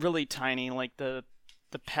really tiny. Like the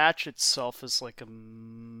patch itself is like a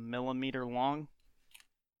millimeter long.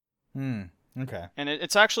 Okay. And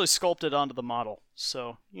it's actually sculpted onto the model,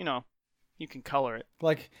 so you can color it.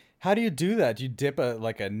 Like, how do you do that? Do you dip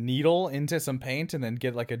a needle into some paint and then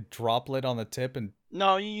get like a droplet on the tip and?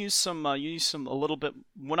 No, you use some a little bit.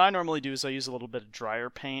 What I normally do is I use a little bit of drier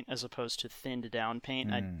paint as opposed to thinned down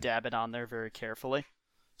paint. I dab it on there very carefully,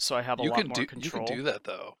 so I have a lot more control. You can do that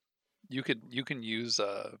though. You can use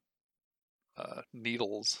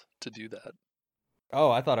needles to do that.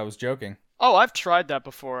 Oh, I thought I was joking. Oh, I've tried that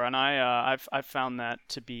before, and I've found that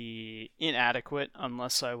to be inadequate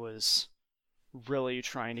unless I was really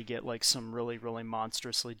trying to get like some really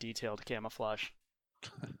monstrously detailed camouflage.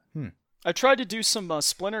 Hmm. I tried to do some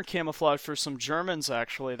splinter camouflage for some Germans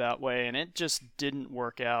actually that way, and it just didn't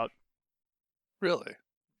work out. Really?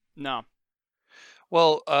 No.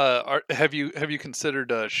 Well, have you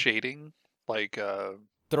considered shading? Like,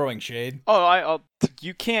 Throwing shade. Oh,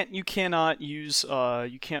 you cannot use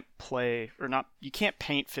you can't play or not you can't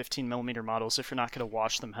paint 15 millimeter models if you're not going to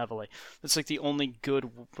wash them heavily. That's like the only good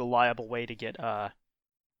reliable way to get the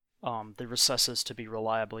recesses to be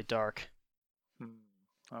reliably dark.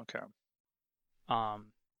 okay.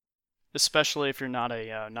 Um, Especially if you're not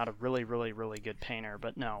a really good painter.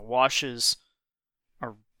 But no, washes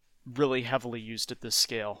are really heavily used at this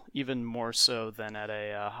scale, even more so than at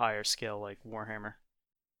a higher scale like Warhammer.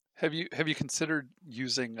 Have you considered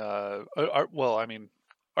using well, I mean,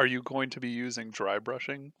 are you going to be using dry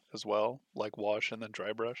brushing as well, like wash and then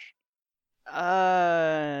dry brush?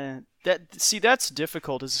 That's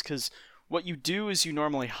difficult, is because what you do is you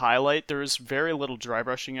normally highlight. There is very little dry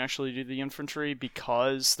brushing actually to the infantry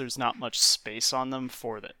because there's not much space on them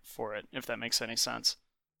for it, if that makes any sense.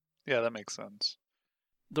 Yeah, that makes sense.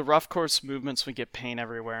 The rough course movements would get paint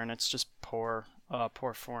everywhere, and it's just poor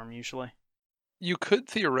form usually. You could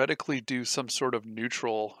theoretically do some sort of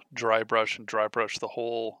neutral dry brush and dry brush the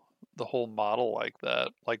whole model like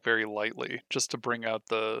that, like very lightly, just to bring out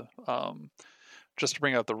the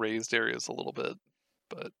raised areas a little bit.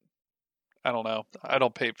 But I don't know. I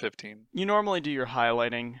don't paint 15. You normally do your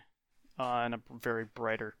highlighting in a very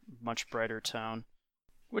much brighter tone,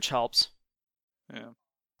 which helps. Yeah.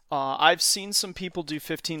 I've seen some people do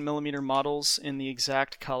 15 millimeter models in the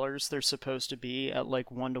exact colors they're supposed to be at like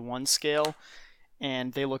 1-to-1 scale,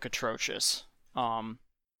 and they look atrocious. And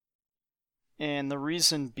the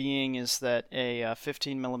reason being is that a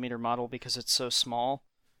 15 millimeter model, because it's so small,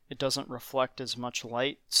 it doesn't reflect as much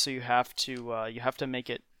light, so you have to make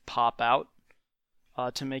it pop out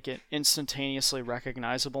to make it instantaneously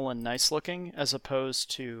recognizable and nice looking, as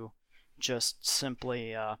opposed to just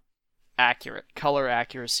simply accurate. Color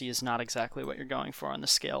accuracy is not exactly what you're going for on the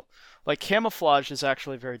scale. Like camouflage is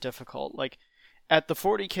actually very difficult. Like at the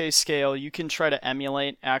 40K scale, you can try to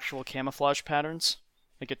emulate actual camouflage patterns,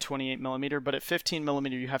 like at 28 millimeter, but at 15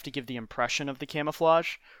 millimeter, you have to give the impression of the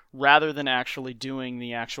camouflage rather than actually doing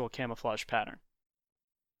the actual camouflage pattern.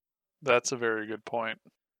 That's a very good point.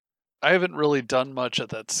 I haven't really done much at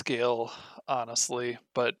that scale, honestly,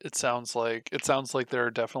 but it sounds like there are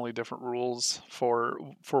definitely different rules for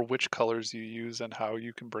which colors you use and how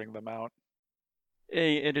you can bring them out.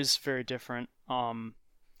 It is very different.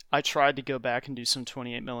 I tried to go back and do some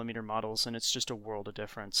 28 millimeter models, and it's just a world of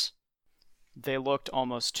difference. They looked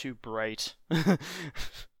almost too bright. If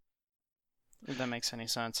that makes any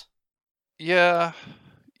sense. Yeah,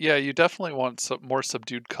 yeah, you definitely want some more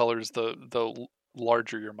subdued colors the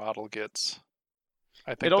larger your model gets.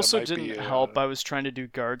 I It think that also might didn't be help. I was trying to do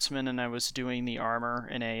guardsmen, and I was doing the armor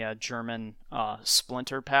in a German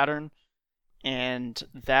splinter pattern, and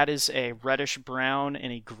that is a reddish brown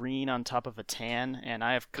and a green on top of a tan, and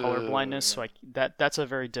I have color blindness, so that's a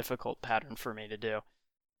very difficult pattern for me to do.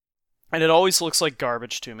 And it always looks like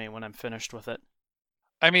garbage to me when I'm finished with it.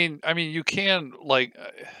 I mean, you can like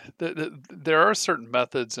there are certain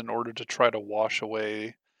methods in order to try to wash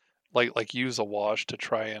away, like use a wash to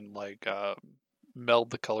try and like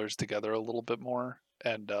meld the colors together a little bit more,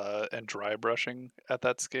 and dry brushing at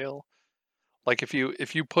that scale. Like if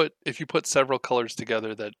you put several colors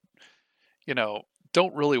together that you know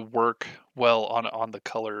don't really work well on the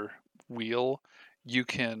color wheel, you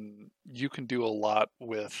can do a lot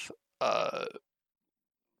with uh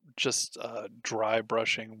just dry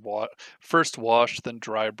brushing, first wash, then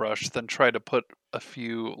dry brush, then try to put a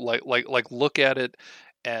few like look at it,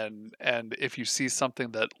 and if you see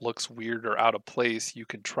something that looks weird or out of place, you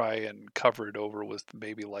can try and cover it over with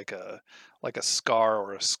maybe like a scar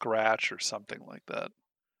or a scratch or something like that.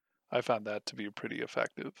 I found that to be pretty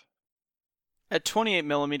effective. At 28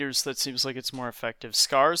 millimeters, that seems like it's more effective.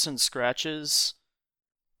 Scars and scratches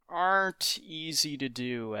aren't easy to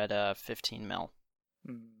do at 15 mil.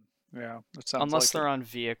 Mm, yeah, it sounds Unless like it. they're on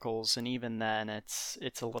vehicles, and even then, it's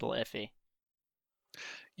a little iffy.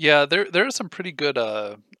 Yeah, there are some pretty good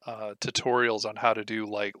tutorials on how to do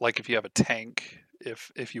like if you have a tank,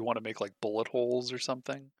 if you want to make like bullet holes or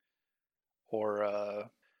something, or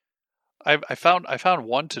I found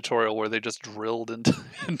one tutorial where they just drilled into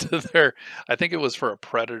into their, I think it was for a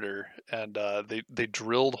predator, and they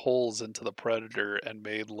drilled holes into the predator and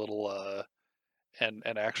made little and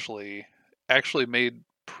actually made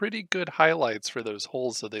pretty good highlights for those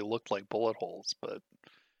holes so they looked like bullet holes, but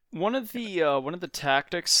One of the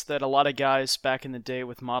tactics that a lot of guys back in the day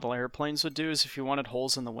with model airplanes would do is if you wanted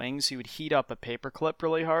holes in the wings, you would heat up a paper clip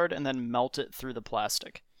really hard and then melt it through the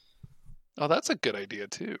plastic. oh, that's a good idea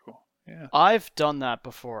too. Yeah. I've done that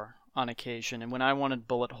before on occasion, and when I wanted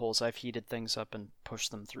bullet holes, I've heated things up and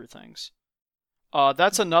pushed them through things.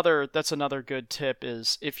 That's another good tip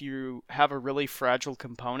is if you have a really fragile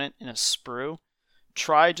component in a sprue,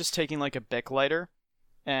 try just taking like a Bic lighter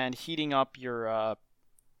and heating up your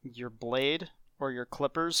blade or your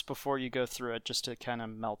clippers before you go through it just to kind of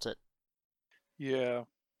melt it. Yeah.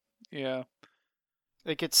 Yeah.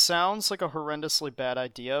 Like it sounds like a horrendously bad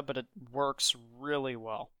idea, but it works really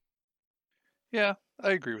well. Yeah,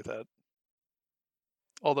 I agree with that.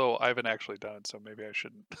 Although I haven't actually done it, so maybe I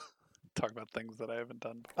shouldn't talk about things that I haven't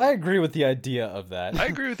done before. I agree with the idea of that. I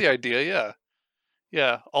agree with the idea, yeah.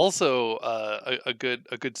 Yeah. Also, a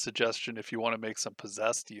good suggestion if you want to make some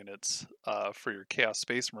possessed units for your Chaos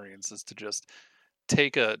Space Marines is to just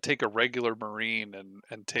take a regular Marine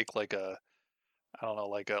and take like a, I don't know,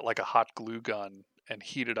 like a hot glue gun and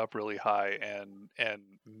heat it up really high and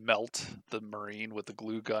melt the Marine with the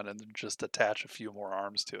glue gun and then just attach a few more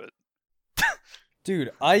arms to it.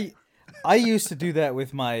 Dude, I used to do that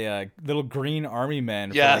with my little green army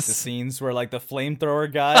men for like the Yes. scenes where like the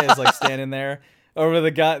flamethrower guy is like standing there over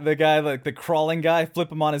the guy like the crawling guy,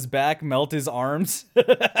 flip him on his back, melt his arms.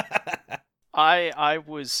 I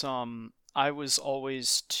was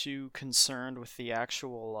always too concerned with the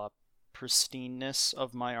actual pristineness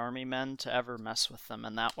of my army men to ever mess with them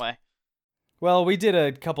in that way. Well, we did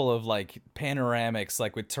a couple of like panoramics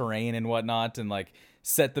like with terrain and whatnot and like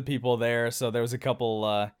set the people there. So there was a couple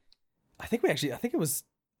I think it was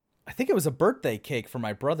a birthday cake for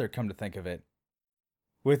my brother, come to think of it.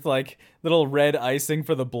 With like little red icing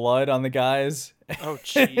for the blood on the guys. Oh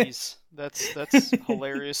jeez. That's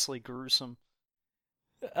hilariously gruesome.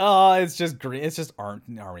 Oh, it's just green. It's just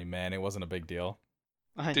army man. It wasn't a big deal.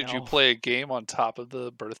 I Did you know. play a game on top of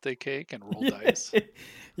the birthday cake and roll dice?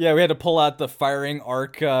 Yeah, we had to pull out the firing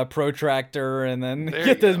arc protractor and then There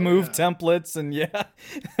get you the go, move yeah. templates, and yeah,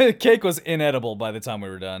 the cake was inedible by the time we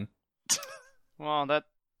were done. Well, that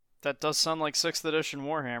does sound like 6th edition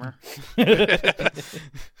Warhammer.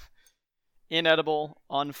 Inedible,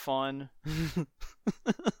 unfun.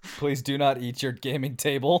 Please do not eat your gaming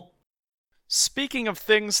table. Speaking of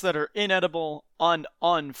things that are inedible,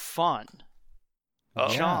 unfun. Oh.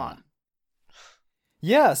 John.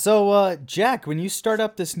 Yeah, so Jack, when you start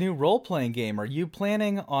up this new role-playing game, are you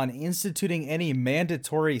planning on instituting any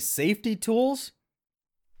mandatory safety tools?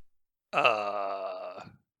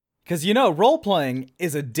 Because you know, role-playing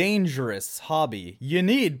is a dangerous hobby. You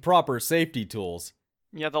need proper safety tools.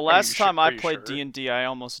 Yeah, the last time are I you played sure? D&D, I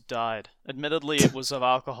almost died. Admittedly, it was of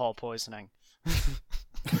alcohol poisoning.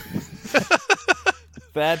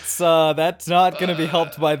 That's not gonna be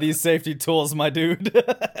helped by these safety tools, my dude.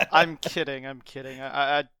 I'm kidding.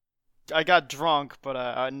 I got drunk,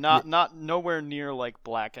 but not nowhere near like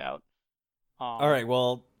blackout. All right,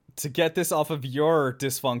 well, to get this off of your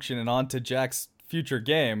dysfunction and onto Jack's future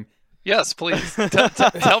game. Yes, please.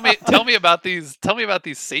 Tell me about these. Tell me about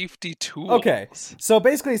these safety tools. Okay, so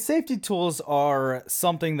basically, safety tools are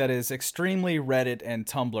something that is extremely Reddit and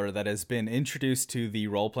Tumblr that has been introduced to the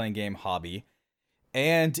role-playing game hobby,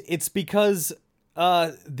 and it's because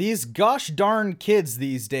these gosh darn kids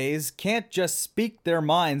these days can't just speak their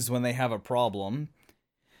minds when they have a problem.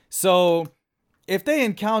 So if they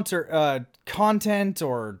encounter content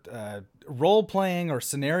or role-playing or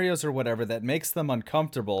scenarios or whatever that makes them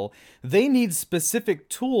uncomfortable, they need specific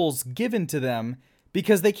tools given to them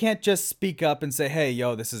because they can't just speak up and say, hey,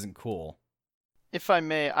 yo, this isn't cool. If I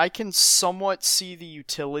may, I can somewhat see the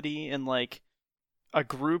utility in like a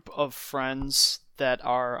group of friends that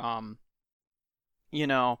are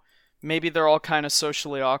maybe they're all kind of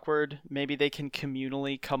socially awkward. Maybe they can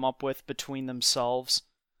communally come up with between themselves.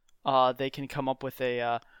 They can come up with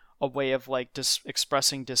a way of like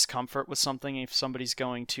expressing discomfort with something if somebody's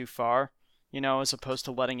going too far, as opposed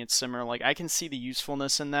to letting it simmer. Like I can see the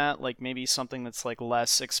usefulness in that. Like maybe something that's like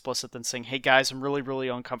less explicit than saying, "Hey guys, I'm really, really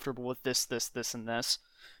uncomfortable with this, and this,"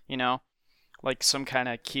 like some kind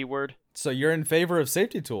of keyword. So you're in favor of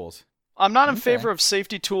safety tools? I'm not in Okay. favor of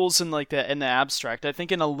safety tools in the abstract. I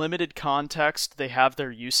think in a limited context they have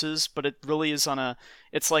their uses, but it really is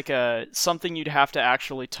it's like something you'd have to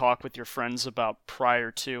actually talk with your friends about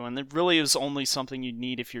prior to, and it really is only something you'd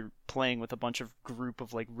need if you're playing with a bunch of group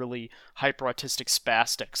of like really hyper autistic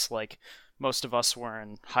spastics like most of us were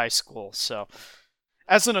in high school. So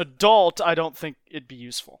as an adult, I don't think it'd be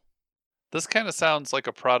useful. This kind of sounds like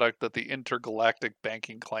a product that the intergalactic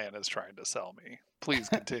banking clan is trying to sell me. Please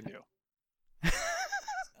continue.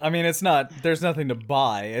 I mean, it's not, there's nothing to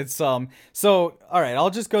buy. It's, so, alright, I'll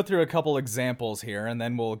just go through a couple examples here, and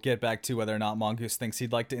then we'll get back to whether or not Mongoose thinks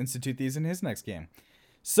he'd like to institute these in his next game.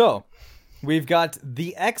 So, we've got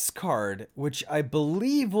the X card, which I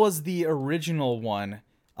believe was the original one.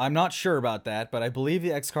 I'm not sure about that, but I believe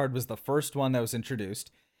the X card was the first one that was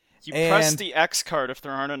introduced. You press the X card if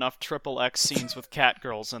there aren't enough triple X scenes with cat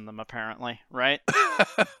girls in them, apparently, right?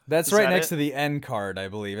 That's Is right that next it? to the N card, I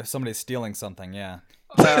believe, if somebody's stealing something, yeah.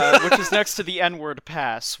 Which is next to the N-word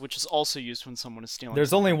pass, which is also used when someone is stealing There's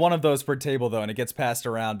something. only one of those per table, though, and it gets passed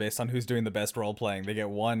around based on who's doing the best role-playing. They get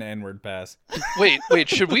one N-word pass. Wait,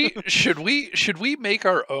 should we make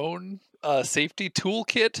our own safety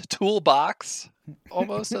toolbox,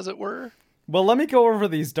 almost as it were? Well, let me go over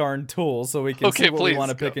these darn tools so we can see what we please, want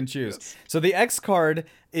to go. pick and choose. Yes. So the X card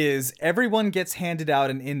is everyone gets handed out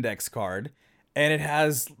an index card, and it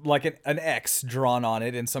has like an X drawn on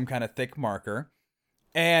it in some kind of thick marker.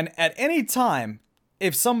 And at any time,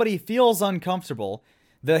 if somebody feels uncomfortable,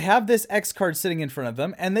 they have this X card sitting in front of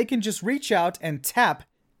them, and they can just reach out and tap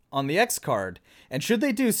on the X card. And should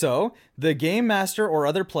they do so, the game master or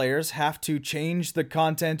other players have to change the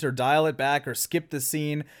content or dial it back or skip the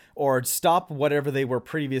scene or stop whatever they were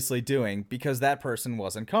previously doing because that person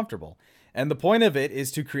wasn't comfortable. And the point of it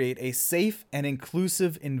is to create a safe and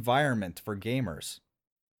inclusive environment for gamers.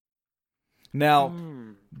 Now,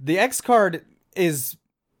 the X card is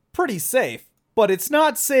pretty safe, but it's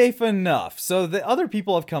not safe enough. So the other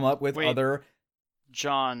people have come up with Wait. other...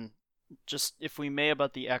 John, just if we may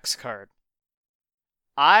about the X card.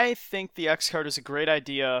 I think the X card is a great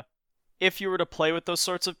idea if you were to play with those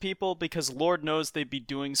sorts of people, because Lord knows they'd be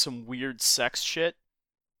doing some weird sex shit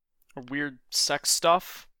or weird sex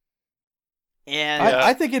stuff. And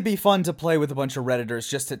I think it'd be fun to play with a bunch of Redditors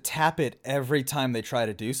just to tap it every time they try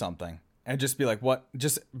to do something. And just be like, what?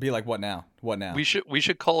 Just be like, what now? What now? We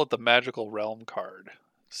should call it the Magical Realm card.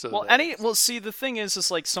 So see, the thing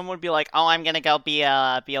is like someone would be like, oh, I'm gonna go be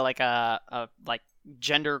like a like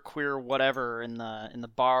gender queer whatever in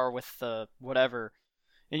the bar with the whatever,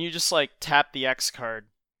 and you just like tap the X card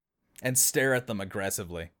And stare at them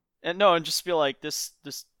aggressively. and just be like, this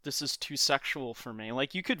is too sexual for me.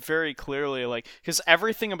 Like, you could very clearly, like, because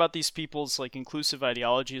everything about these people's like inclusive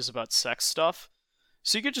ideology is about sex stuff.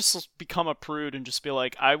 So you could just become a prude and just be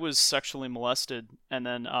like, I was sexually molested, and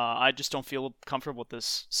then I just don't feel comfortable with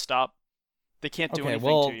this. Stop. They can't do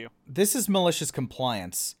anything to you. This is malicious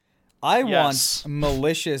compliance. I Yes. want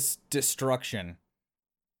malicious destruction.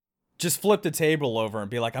 Just flip the table over and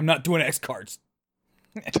be like, I'm not doing X cards.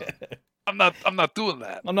 I'm not doing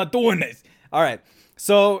that. I'm not doing this. All right.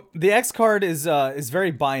 So the X card is very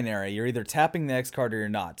binary. You're either tapping the X card or you're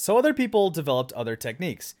not. So other people developed other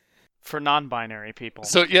techniques. For non-binary people.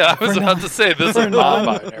 So yeah, I was about to say this is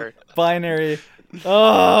non-binary. Binary.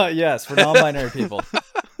 Oh, yes, for non-binary people.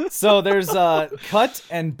 So there's cut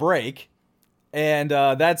and break, and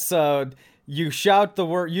that's you shout the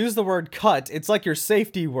word, use the word cut. It's like your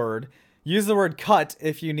safety word. Use the word cut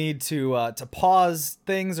if you need to pause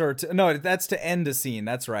things or that's to end a scene.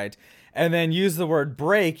 That's right. And then use the word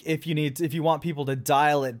break if you want people to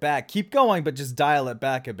dial it back. Keep going, but just dial it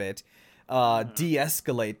back a bit.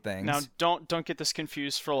 De-escalate things. Now, don't get this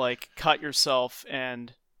confused for like cut yourself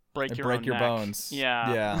and break your own neck. bones.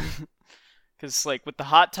 Yeah. Because like with the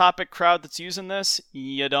Hot Topic crowd that's using this,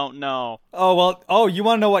 you don't know. You want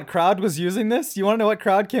to know what crowd was using this? You want to know what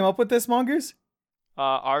crowd came up with this, Mongoose?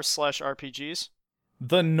 R/RPGs.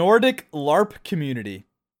 The Nordic LARP community.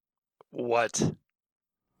 What?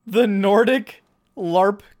 The Nordic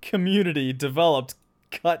LARP community developed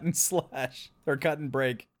cut and slash or cut and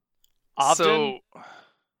break. Often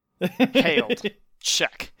hailed.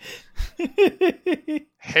 Check.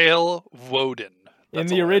 Hail Woden. In That's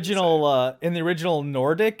the all I have to say. in the original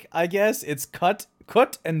Nordic, I guess it's cut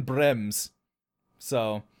and brems.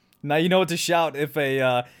 So now you know what to shout if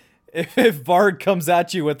if Varg comes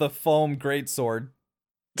at you with a foam greatsword.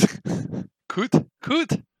 Kut.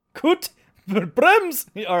 Brems.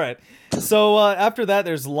 All right. So after that,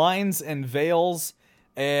 there's lines and veils.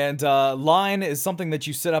 And line is something that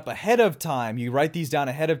you set up ahead of time. You write these down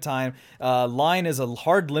ahead of time. Line is a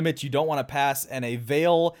hard limit you don't want to pass, and a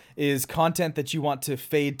veil is content that you want to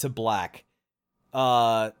fade to black.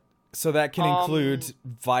 So that can include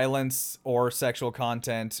violence or sexual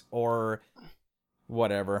content or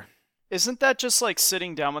whatever. Isn't that just like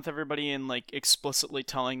sitting down with everybody and like explicitly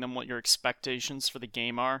telling them what your expectations for the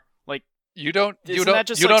game are? Like You don't some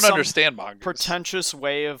understand Mongoose. pretentious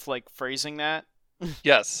way of like phrasing that?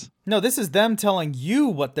 Yes. No, this is them telling you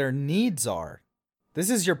what their needs are. This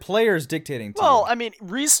is your players dictating to Well, you. I mean,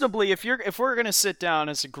 reasonably, if we're gonna sit down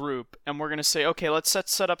as a group and we're gonna say, okay, let's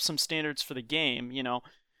set up some standards for the game.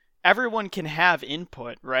 Everyone can have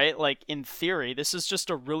input, right? Like in theory, this is just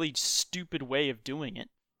a really stupid way of doing it.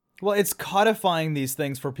 Well, it's codifying these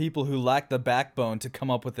things for people who lack the backbone to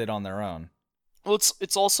come up with it on their own. Well,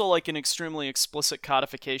 it's also like an extremely explicit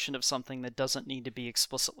codification of something that doesn't need to be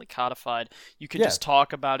explicitly codified. You can Yeah. just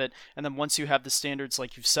talk about it, and then once you have the standards,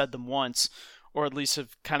 like you've said them once, or at least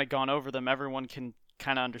have kind of gone over them, everyone can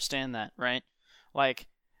kind of understand that, right? Like,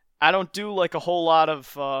 I don't do like a whole lot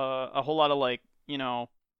of like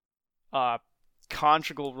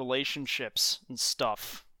conjugal relationships and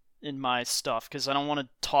stuff in my stuff because I don't want to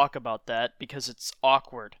talk about that because it's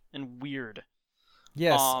awkward and weird.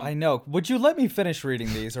 Yes, I know. Would you let me finish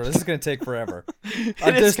reading these, or this is going to take forever?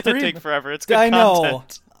 It is going to take forever. It's good I know.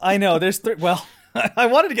 content. I know. There's three. Well, I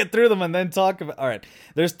wanted to get through them and then talk about. All right.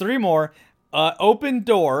 There's three more. Open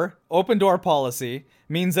door policy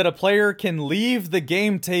means that a player can leave the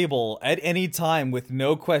game table at any time with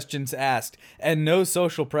no questions asked and no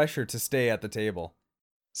social pressure to stay at the table.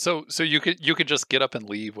 So you could just get up and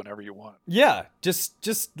leave whenever you want. Yeah,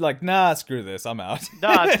 just like, nah, screw this, I'm out.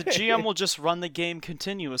 Nah, the GM will just run the game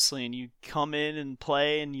continuously, and you come in and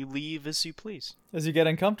play, and you leave as you please. As you get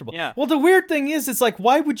uncomfortable. Yeah. Well, the weird thing is, it's like,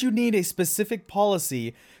 why would you need a specific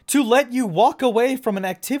policy to let you walk away from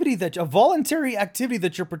a voluntary activity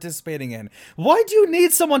that you're participating in? Why do you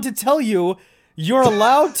need someone to tell you you're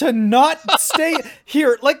allowed to not stay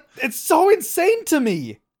here? Like, it's so insane to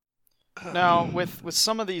me. Now, with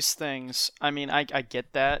some of these things, I mean, I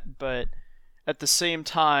get that, but at the same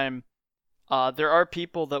time, there are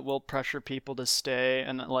people that will pressure people to stay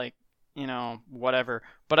and, like, whatever.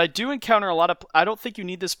 But I do encounter a lot of... I don't think you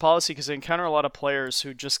need this policy because I encounter a lot of players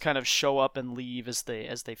who just kind of show up and leave as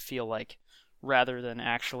they feel like, rather than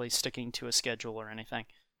actually sticking to a schedule or anything.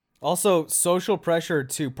 Also, social pressure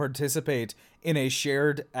to participate in a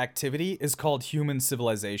shared activity is called human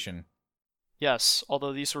civilization. Yes,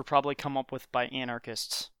 although these were probably come up with by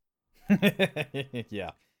anarchists.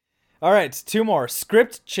 Yeah. All right, two more.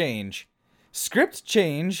 Script change. Script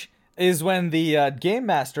change is when the game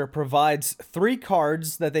master provides 3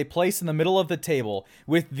 cards that they place in the middle of the table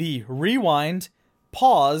with the rewind,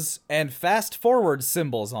 pause, and fast forward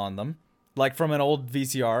symbols on them, like from an old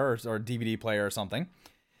VCR or DVD player or something.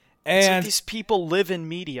 And so these people live in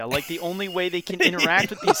media. Like, the only way they can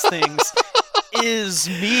interact with these things is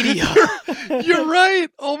media. You're right.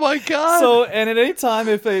 Oh my god. So, and at any time,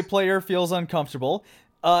 if a player feels uncomfortable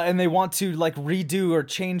and they want to like redo or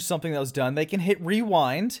change something that was done, they can hit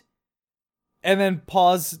rewind and then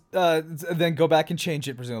pause, then go back and change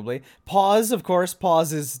it, presumably. Pause, of course,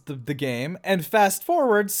 pauses the game, and fast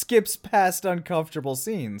forward skips past uncomfortable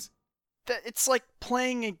scenes. It's like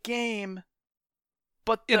playing a game,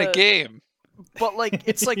 but in a game. But like,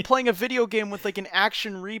 it's like playing a video game with like an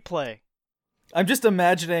action replay. I'm just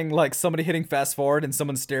imagining like somebody hitting fast forward and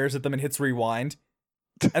someone stares at them and hits rewind.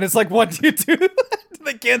 And it's like, what do you do? Do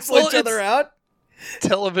they cancel each other out?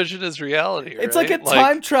 Television is reality, right? It's like a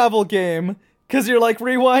time travel game because you're like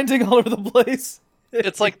rewinding all over the place.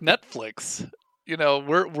 It's like Netflix.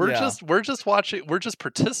 We're Yeah. just watching. We're just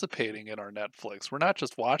participating in our Netflix. We're not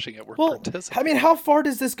just watching it. We're participating. I mean, how far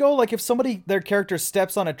does this go? Like, if their character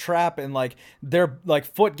steps on a trap and like their like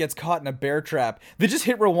foot gets caught in a bear trap, they just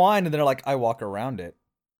hit rewind and they're like, I walk around it.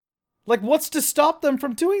 Like, what's to stop them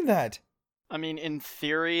from doing that? I mean, in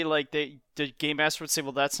theory, like the game master would say,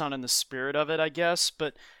 well, that's not in the spirit of it, I guess.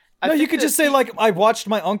 But No, you could just say, like, I watched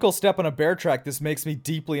my uncle step on a bear track. This makes me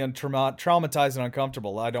deeply traumatized and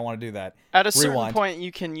uncomfortable. I don't want to do that. At a certain Rewind. point,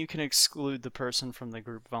 you can exclude the person from the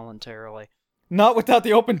group voluntarily. Not without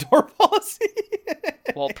the open door policy.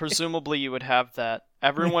 Well, presumably you would have that.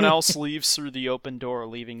 Everyone else leaves through the open door,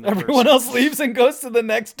 leaving the Everyone person. else leaves and goes to the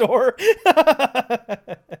next door.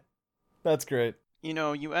 That's great.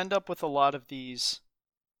 You end up with a lot of these,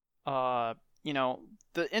 the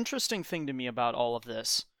interesting thing to me about all of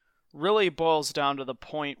this really boils down to the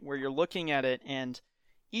point where you're looking at it, and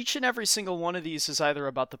each and every single one of these is either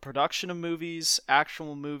about the production of movies,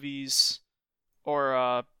 actual movies,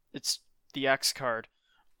 or it's the X card.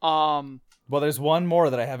 Well, there's one more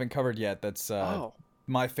that I haven't covered yet that's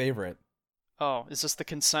my favorite. Oh, is this the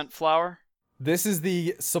consent flower? This is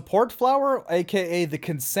the support flower, aka the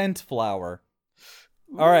consent flower.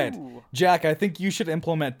 All right, Jack, I think you should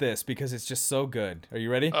implement this because it's just so good. Are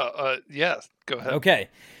you ready? Yeah, go ahead. Okay,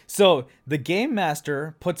 so the game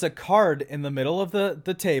master puts a card in the middle of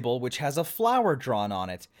the table which has a flower drawn on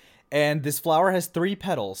it. And this flower has 3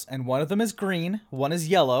 petals, and one of them is green, one is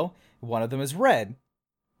yellow, one of them is red.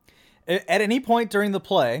 At any point during the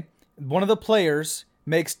play, one of the players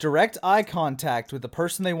makes direct eye contact with the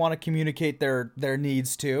person they want to communicate their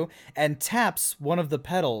needs to and taps one of the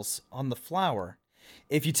petals on the flower.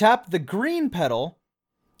 If you tap the green petal,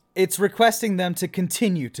 it's requesting them to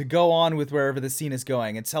continue to go on with wherever the scene is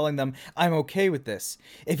going and telling them, I'm okay with this.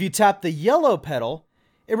 If you tap the yellow petal,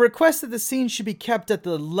 it requests that the scene should be kept at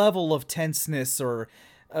the level of tenseness or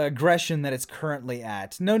aggression that it's currently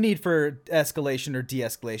at. No need for escalation or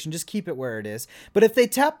de-escalation, just keep it where it is. But if they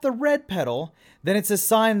tap the red petal, then it's a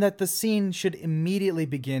sign that the scene should immediately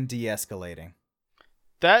begin de-escalating.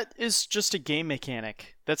 That is just a game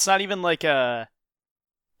mechanic. That's not even like a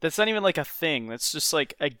thing. That's just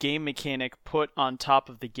like a game mechanic put on top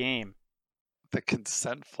of the game. The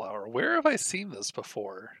consent flower. Where have I seen this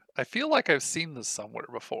before? I feel like I've seen this somewhere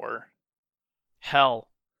before. Hell.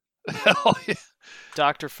 Hell yeah.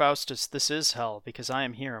 Dr. Faustus, this is hell, because I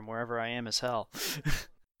am here and wherever I am is hell.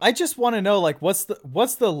 I just want to know, like, what's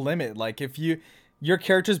the limit? Like, if your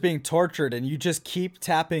character's being tortured and you just keep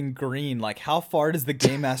tapping green, like, how far does the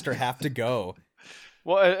game master have to go?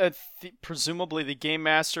 Well, presumably the game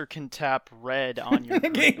master can tap red on your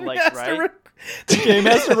green, like, right? The game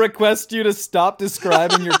master requests you to stop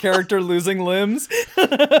describing your character losing limbs.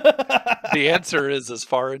 The answer is as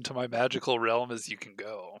far into my magical realm as you can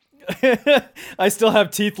go. I still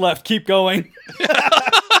have teeth left. Keep going.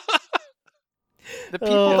 The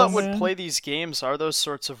people that would play these games are those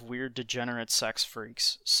sorts of weird, degenerate sex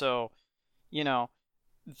freaks. So, you know,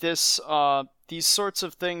 these sorts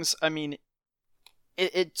of things, I mean,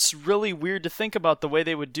 it's really weird to think about the way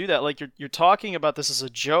they would do that. Like, you're talking about this as a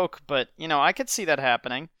joke, but, you know, I could see that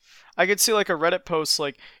happening. I could see, like, a Reddit post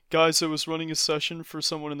like, guys, I was running a session for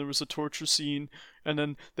someone and there was a torture scene, and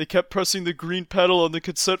then they kept pressing the green petal on the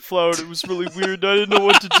consent flower, and it was really weird, and I didn't know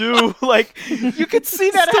what to do. Like, you could see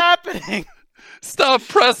that happening! Stop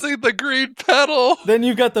pressing the green pedal! Then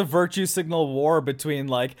you've got the virtue signal war between,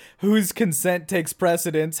 like, whose consent takes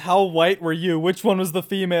precedence, how white were you, which one was the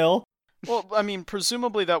female? Well, I mean,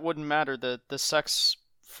 presumably that wouldn't matter. The sex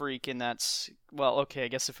freak in that's... Well, okay, I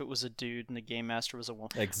guess if it was a dude and the game master was a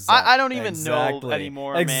woman. I don't even know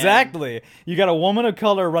anymore, Exactly. man. You got a woman of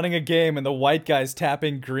color running a game and the white guy's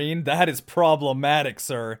tapping green. That is problematic,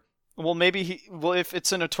 sir. Well, maybe if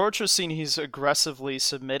it's in a torture scene, he's aggressively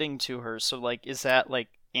submitting to her. So, like, is that, like,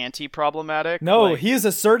 anti-problematic? No, like... he is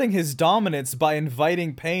asserting his dominance by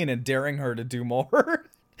inviting pain and daring her to do more.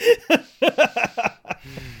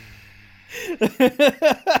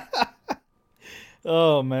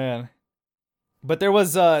 Oh man. But there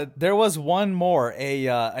was one more,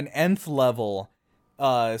 an nth level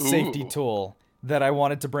safety tool that I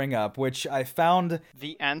wanted to bring up, which I found.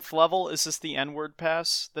 The nth level? Is this the N-word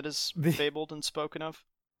pass that is fabled and spoken of?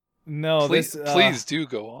 No, please do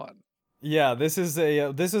go on. Yeah, this is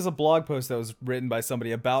a blog post that was written by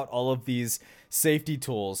somebody about all of these safety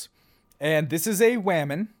tools, and this is a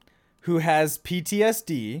woman who has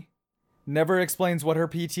PTSD. Never explains what her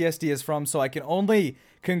PTSD is from, so I can only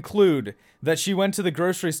conclude that she went to the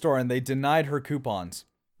grocery store and they denied her coupons.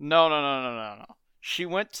 No. She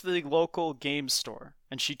went to the local game store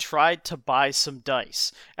and she tried to buy some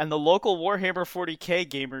dice. And the local Warhammer 40k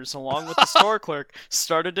gamers, along with the store clerk,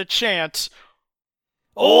 started to chant,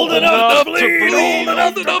 "Old enough to bleed! Old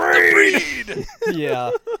enough to bleed!"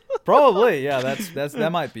 Yeah, probably. Yeah,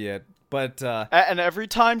 that might be it. But and every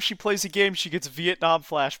time she plays a game, she gets Vietnam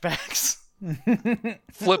flashbacks.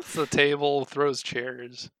 Flips the table, throws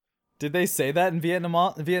chairs. Did they say that in Vietnam?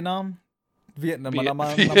 I don't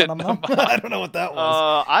know what that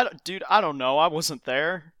was. I don't know. I wasn't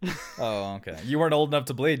there. Oh, okay. You weren't old enough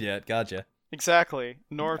to bleed yet. Gotcha. Exactly.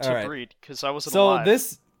 Nor to breed, because I wasn't alive.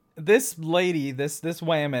 So this lady, this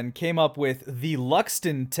woman, came up with the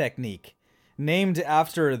Luxton technique, named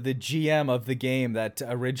after the GM of the game that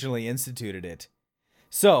originally instituted it.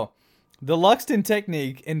 So, the Luxton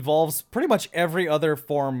technique involves pretty much every other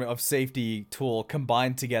form of safety tool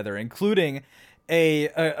combined together, including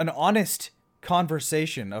an honest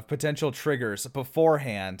conversation of potential triggers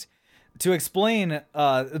beforehand to explain,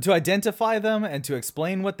 to identify them and to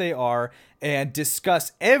explain what they are and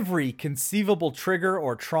discuss every conceivable trigger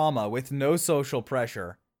or trauma with no social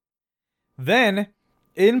pressure. Then,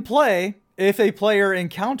 in play, if a player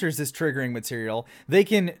encounters this triggering material, they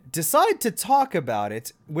can decide to talk about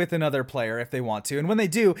it with another player if they want to, and when they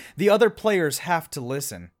do, the other players have to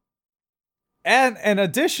listen. And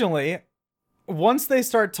additionally, once they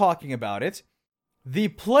start talking about it, the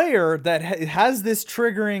player that has this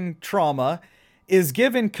triggering trauma is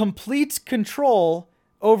given complete control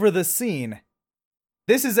over the scene.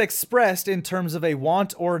 This is expressed in terms of a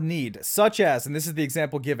want or need, such as, and this is the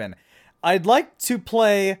example given, I'd like to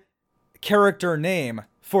play character name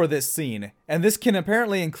for this scene, and this can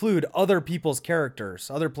apparently include other people's characters,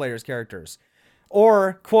 other players' characters.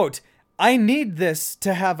 Or, quote, I need this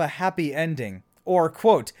to have a happy ending. Or,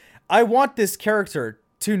 quote, I want this character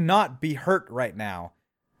to not be hurt right now.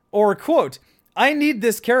 Or, quote, I need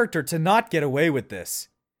this character to not get away with this.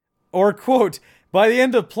 Or, quote, by the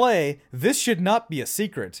end of play, this should not be a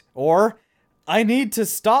secret. Or, I need to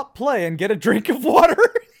stop play and get a drink of water.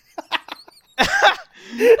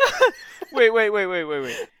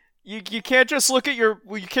 Wait. You can't just look at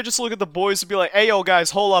the boys and be like, "Hey, yo,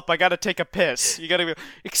 guys, hold up! I gotta take a piss." You gotta be,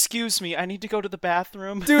 "Excuse me, I need to go to the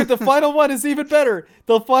bathroom." Dude, the final one is even better.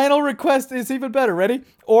 The final request is even better. Ready?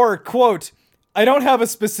 Or, quote, I don't have a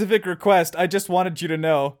specific request. I just wanted you to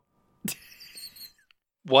know.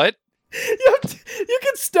 What? You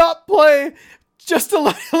can stop play just to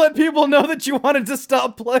let people know that you wanted to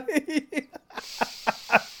stop play.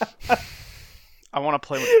 I want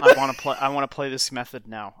to play this method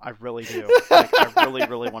now. I really do. Like, I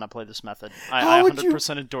really want to play this method. I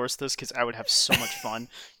 100% endorse this because I would have so much fun.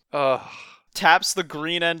 Taps the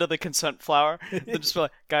green end of the consent flower. Then just be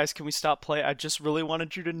like, guys, can we stop play? I just really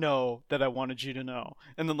wanted you to know that I wanted you to know.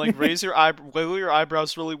 And then like wiggle your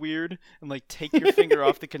eyebrows really weird, and like take your finger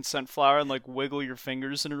off the consent flower and like wiggle your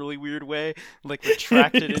fingers in a really weird way. Like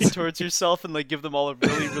retract it in towards yourself and like give them all a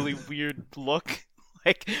really weird look.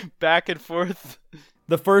 Like, back and forth.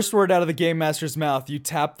 The first word out of the game master's mouth, you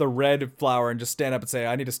tap the red flower and just stand up and say,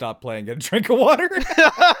 I need to stop playing, get a drink of water.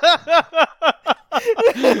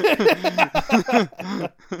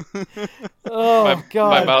 Oh, God.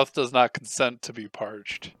 My mouth does not consent to be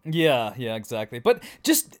parched. Yeah, exactly. But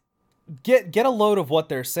just get a load of what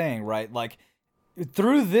they're saying, right? Like,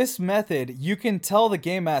 through this method, you can tell the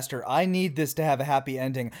game master, I need this to have a happy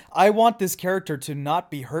ending. I want this character to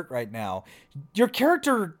not be hurt right now. Your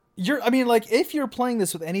character, if you're playing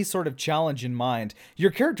this with any sort of challenge in mind,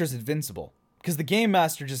 your character's invincible. Because the game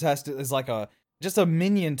master just is like just a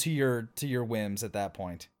minion to your whims at that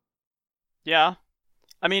point. Yeah.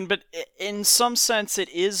 I mean, but in some sense, it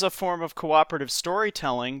is a form of cooperative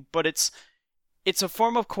storytelling, but it's a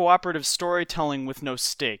form of cooperative storytelling with no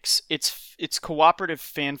stakes. It's cooperative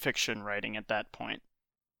fanfiction writing at that point.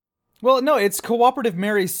 Well, no, it's cooperative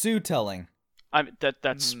Mary Sue telling.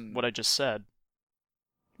 That's what I just said.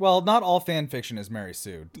 Well, not all fanfiction is Mary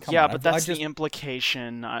Sue. But that's the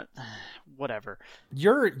implication. Whatever.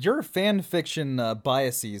 Your fanfiction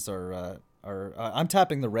biases are. I'm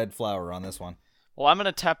tapping the red flower on this one. Well, I'm going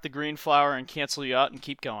to tap the green flower and cancel you out and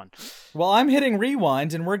keep going. Well, I'm hitting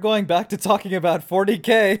rewind, and we're going back to talking about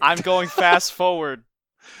 40K. I'm going fast forward.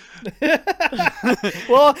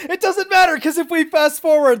 Well, it doesn't matter, because if we fast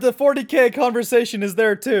forward, the 40K conversation is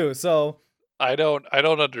there too, so... I don't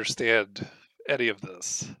understand any of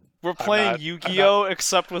this. We're playing Yu-Gi-Oh!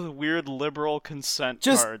 Except with weird liberal consent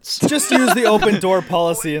cards. Just use the open door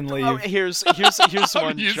policy and leave. Here's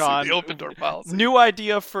one, John. The open door policy. New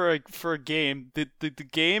idea for a game. The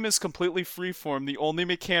game is completely freeform. The only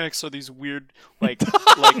mechanics are these weird like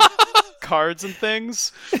cards and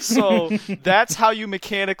things. So that's how you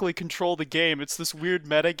mechanically control the game. It's this weird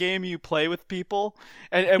meta game you play with people,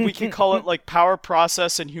 and we can call it like power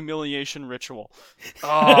process and humiliation ritual.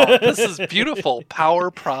 Oh, this is beautiful.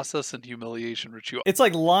 Power process and humiliation ritual. It's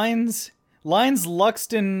like Lines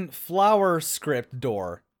Luxton flower script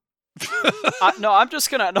door. I'm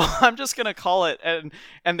just gonna call it, and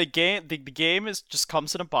the game is just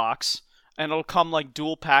comes in a box. And it'll come like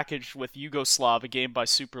dual packaged with Yugoslav, a game by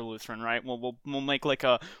Super Lutheran, right? We'll make like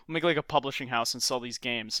a publishing house and sell these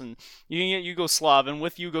games, and you can get Yugoslav, and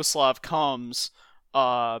with Yugoslav comes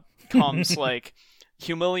like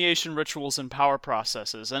humiliation rituals and power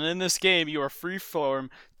processes. And in this game, you are freeform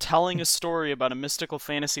telling a story about a mystical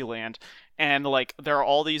fantasy land, and like there are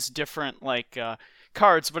all these different like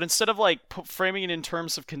cards, but instead of like framing it in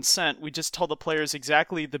terms of consent, we just tell the players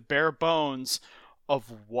exactly the bare bones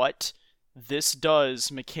of what this does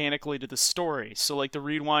mechanically to the story. So like the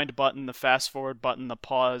rewind button, the fast forward button, the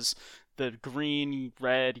pause, the green,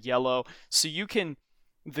 red, yellow. So you can,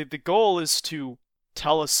 the goal is to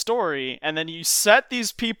tell a story, and then you set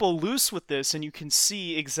these people loose with this, and you can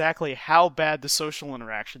see exactly how bad the social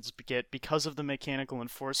interactions get because of the mechanical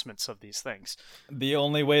enforcements of these things. The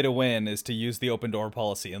only way to win is to use the open door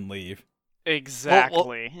policy and leave.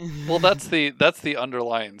 Exactly. Well, that's the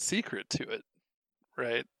underlying secret to it,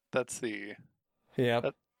 right? That's the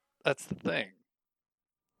thing.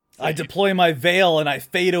 I deploy my veil and I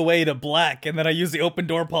fade away to black, and then I use the open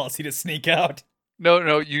door policy to sneak out.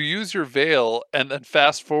 No, you use your veil and then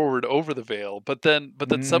fast forward over the veil, but then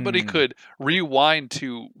somebody Mm. could rewind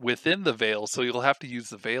to within the veil, so you'll have to use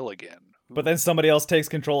the veil again. But then somebody else takes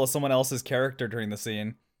control of someone else's character during the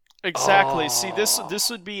scene. Exactly. See, this Oh.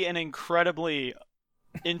 would be an incredibly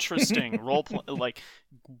interesting like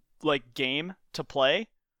game to play,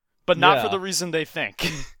 but not for Yeah. the reason they think.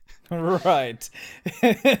 Right.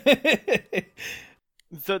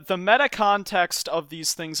 The meta context of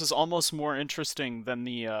these things is almost more interesting than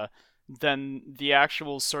the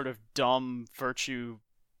actual sort of dumb virtue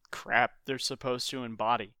crap they're supposed to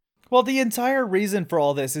embody. Well, the entire reason for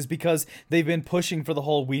all this is because they've been pushing for the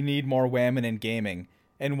whole we need more women in gaming.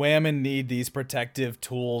 And women need these protective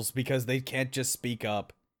tools because they can't just speak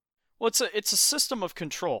up. Well, it's a system of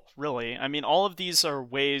control, really. I mean, all of these are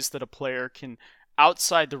ways that a player can,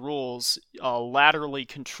 outside the rules, laterally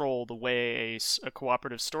control the way a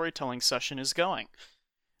cooperative storytelling session is going.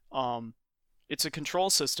 Um, it's a control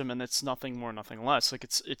system, and it's nothing more, nothing less. Like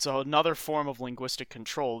it's another form of linguistic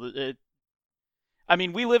control. I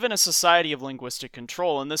mean, we live in a society of linguistic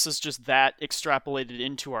control, and this is just that extrapolated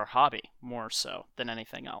into our hobby more so than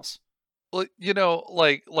anything else. Well,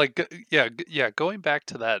 yeah, going back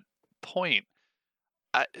to that point.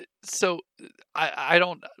 I, so I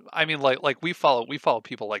don't. I mean, like we follow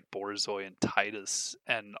people like Borzoi and Titus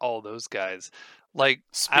and all those guys. Like, I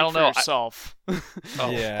Speak don't for know. yourself.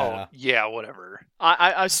 Yeah. Yeah, whatever,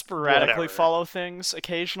 I sporadically whatever. follow things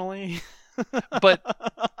occasionally. But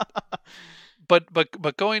but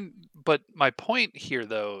my point here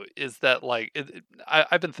though is that like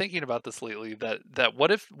I've been thinking about this lately, that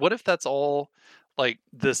what if that's all like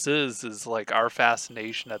this is like our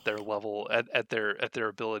fascination at their level, at their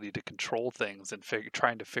ability to control things and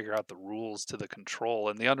trying to figure out the rules to the control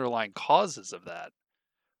and the underlying causes of that,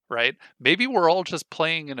 right? Maybe we're all just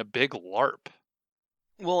playing in a big LARP.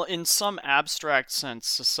 Well, in some abstract sense,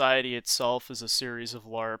 society itself is a series of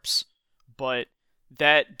LARPs, but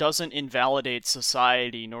that doesn't invalidate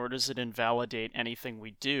society, nor does it invalidate anything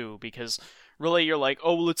we do, because really you're like,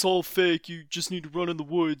 oh, well, it's all fake, you just need to run in the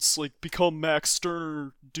woods, like, become Max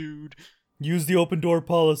Sterner, dude. Use the open door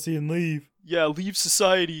policy and leave. Yeah, leave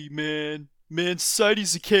society, man. Man,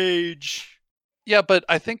 society's a cage. Yeah, but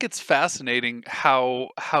I think it's fascinating how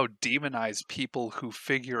demonized people who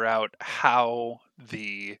figure out how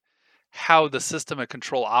the system of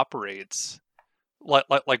control operates,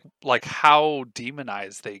 like how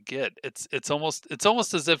demonized they get. It's almost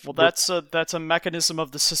as if Well, we're that's a mechanism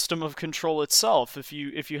of the system of control itself. If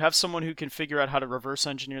you have someone who can figure out how to reverse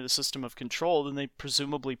engineer the system of control, then they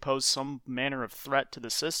presumably pose some manner of threat to the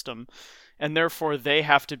system, and therefore they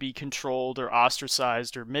have to be controlled or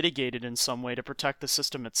ostracized or mitigated in some way to protect the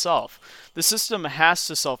system itself. The system has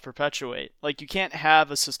to self-perpetuate. Like you can't have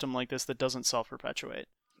a system like this that doesn't self-perpetuate.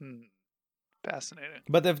 hmm, fascinating.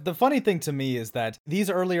 But the funny thing to me is that these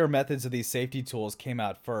earlier methods of these safety tools came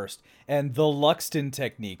out first, and the Luxton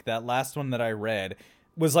technique, that last one that I read,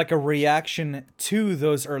 was like a reaction to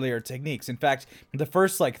those earlier techniques. In fact, the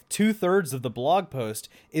first like 2/3 of the blog post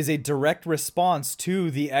is a direct response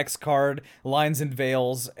to the X card, lines and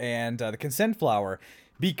veils, and the consent flower,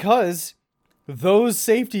 because those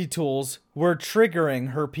safety tools were triggering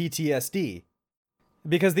her PTSD.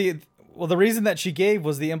 Because the reason that she gave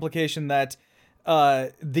was the implication that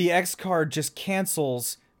the X card just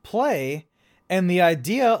cancels play, and the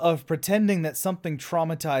idea of pretending that something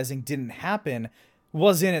traumatizing didn't happen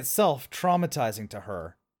was in itself traumatizing to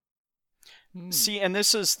her. Hmm. See, and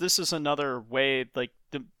this is another way, like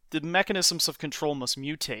the mechanisms of control must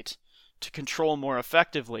mutate to control more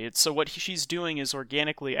effectively. So what she's doing is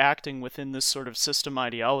organically acting within this sort of system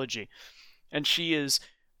ideology, and she has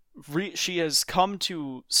come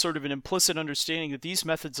to sort of an implicit understanding that these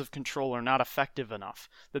methods of control are not effective enough,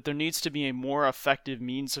 that there needs to be a more effective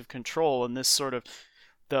means of control, and this sort of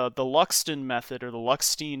the Luxton method or the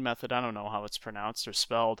Luxstein method, I don't know how it's pronounced or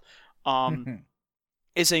spelled,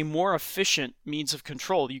 is a more efficient means of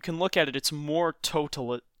control. You can look at it; it's more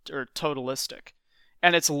totalistic,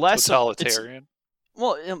 and it's less of it's Totalitarian.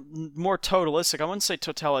 well more totalistic. I wouldn't say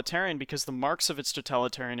totalitarian because the marks of its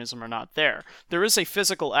totalitarianism are not there. There is a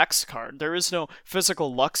physical X card. There is no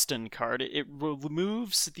physical Luxton card. It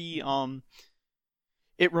removes the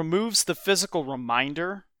physical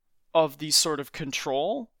reminder of the sort of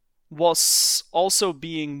control while also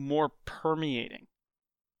being more permeating.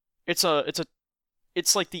 It's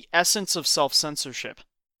like the essence of self-censorship.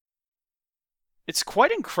 It's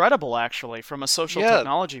quite incredible, actually, from a social Yeah,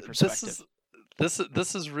 technology this perspective. is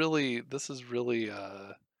this is really this is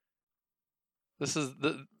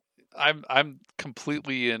the I'm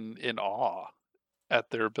completely in awe at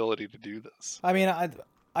their ability to do this. I mean,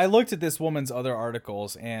 I looked at this woman's other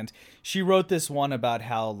articles, and she wrote this one about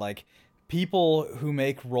how, like, people who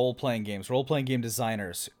make role-playing games, role-playing game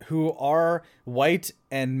designers, who are white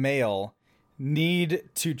and male, need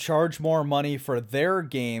to charge more money for their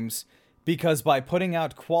games because by putting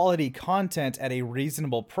out quality content at a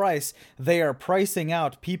reasonable price, they are pricing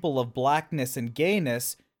out people of blackness and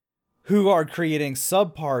gayness who are creating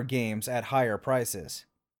subpar games at higher prices.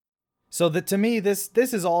 So that, to me, this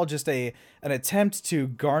is all just an attempt to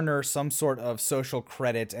garner some sort of social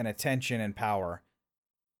credit and attention and power.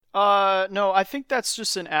 No, I think that's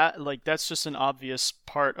just that's just an obvious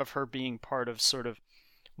part of her being part of sort of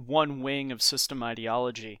one wing of system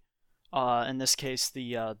ideology. In this case,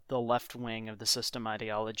 the left wing of the system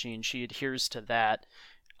ideology, and she adheres to that.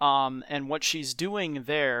 And what she's doing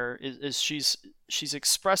there is she's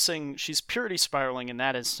expressing, she's purity spiraling in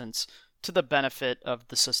that instance to the benefit of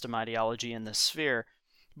the system ideology in this sphere.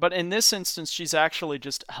 But in this instance, she's actually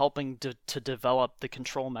just helping to develop the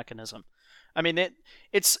control mechanism. I mean,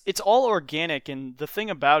 it's all organic, and the thing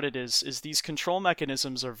about it is these control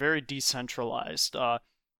mechanisms are very decentralized.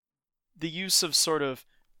 The use of sort of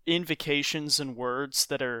invocations and words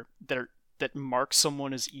that mark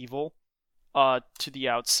someone as evil to the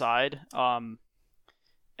outside,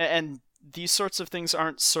 and these sorts of things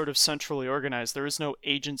aren't sort of centrally organized. There is no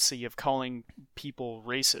agency of calling people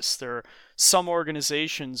racist. There are some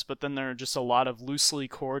organizations, but then there are just a lot of loosely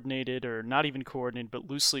coordinated, or not even coordinated, but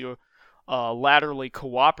loosely laterally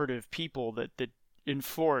cooperative people that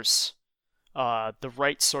enforce the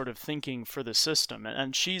right sort of thinking for the system,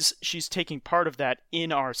 and she's taking part of that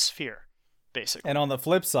in our sphere, basically. And on the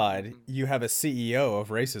flip side, you have a CEO of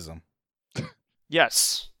racism.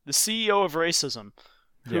 Yes, the CEO of racism,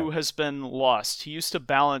 who has been lost. He used to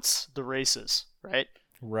balance the races, right?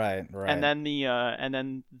 Right. And then the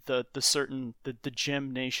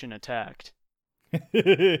Gem Nation attacked.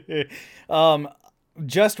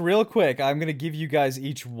 Just real quick, I'm gonna give you guys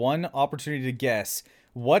each one opportunity to guess.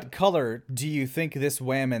 What color do you think this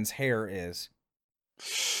whammons hair is?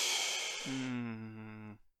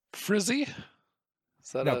 Frizzy?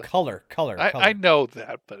 Is that color. I know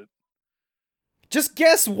that, but just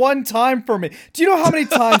guess one time for me. Do you know how many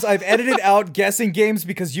times I've edited out guessing games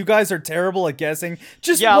because you guys are terrible at guessing?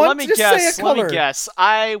 Let me guess.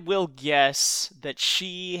 I will guess that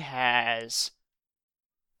she has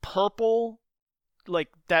purple, like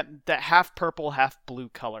that half purple, half blue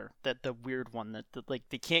color. That the weird one that like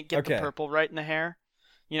they can't get the purple right in the hair,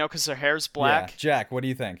 because their hair's black. Yeah. Jack, what do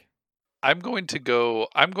you think? I'm going to go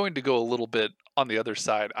a little bit on the other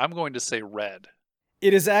side. I'm going to say red.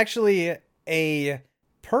 It is actually a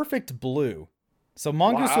perfect blue. So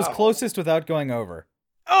Mongoose was closest without going over.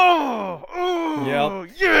 Oh, yep.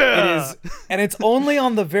 Yeah! It is, and it's only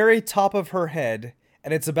on the very top of her head,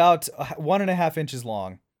 and it's about 1.5 inches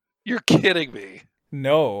long. You're kidding me.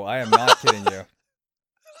 No, I am not kidding you.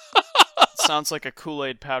 Sounds like a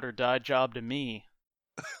Kool-Aid powder dye job to me.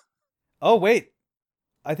 Oh, wait.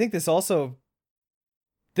 I think this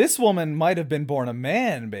woman might have been born a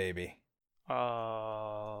man, baby.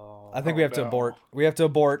 I think we have to abort. We have to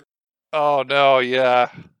abort. Oh no, yeah.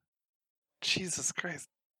 Jesus Christ.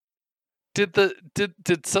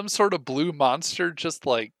 Did some sort of blue monster just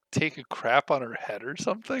like take a crap on her head or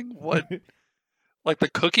something? What? Like the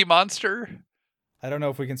Cookie Monster? I don't know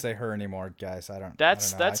if we can say her anymore, guys. I don't That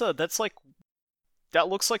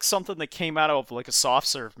looks like something that came out of like a soft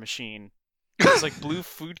serve machine. It's like blue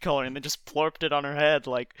food coloring, and they just plorped it on her head.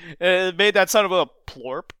 Like it made that sound of a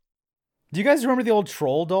plorp. Do you guys remember the old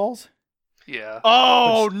troll dolls? Yeah.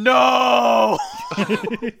 Oh no!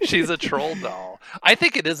 She's a troll doll. I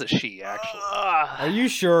think it is a she, actually. Are you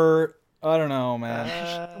sure? I don't know, man.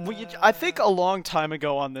 I think a long time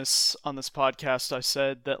ago on this podcast, I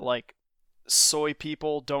said that like soy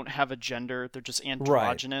people don't have a gender; they're just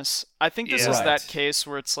androgynous. Right. I think this is that case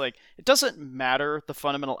where it's like it doesn't matter the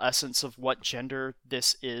fundamental essence of what gender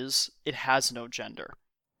this is; it has no gender.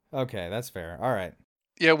 Okay, that's fair. All right.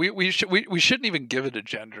 Yeah, we shouldn't even give it a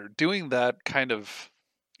gender. Doing that kind of,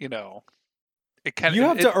 it kind of you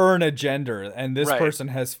have to earn a gender, and this person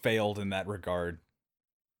has failed in that regard.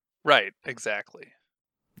 Right, exactly.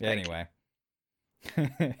 Anyway.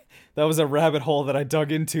 That was a rabbit hole that I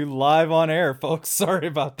dug into live on air, folks. Sorry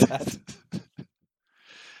about that.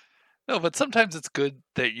 No, but sometimes it's good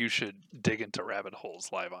that you should dig into rabbit holes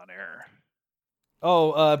live on air.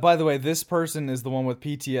 Oh, by the way, this person is the one with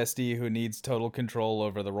PTSD who needs total control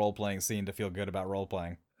over the role-playing scene to feel good about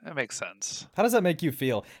role-playing. That makes sense. How does that make you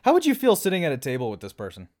feel? How would you feel sitting at a table with this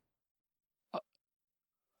person?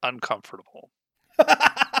 Uncomfortable.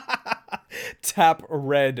 Tap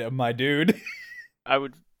red, my dude. I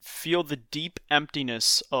would feel the deep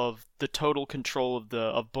emptiness of the total control of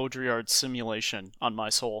Baudrillard's simulation on my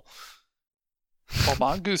soul. Well,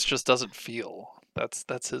 Mongoose just doesn't feel.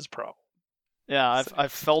 That's his problem. Yeah,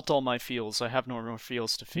 I've felt all my feels. I have no more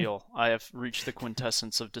feels to feel. I have reached the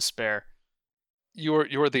quintessence of despair.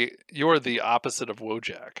 You're the opposite of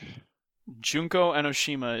Wojak. Junko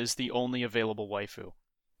Enoshima is the only available waifu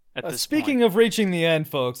at this Speaking point. of reaching the end,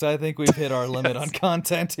 folks, I think we've hit our limit on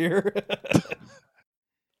content here.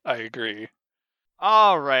 I agree.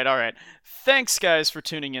 All right. Thanks, guys, for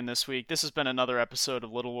tuning in this week. This has been another episode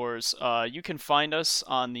of Little Wars. You can find us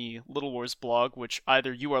on the Little Wars blog, which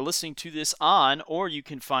either you are listening to this on, or you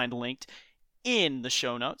can find linked in the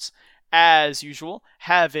show notes. As usual,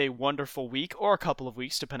 have a wonderful week, or a couple of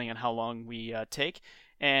weeks, depending on how long we take,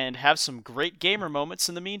 and have some great gamer moments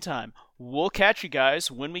in the meantime. We'll catch you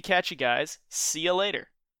guys when we catch you guys. See you later.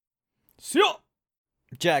 See ya!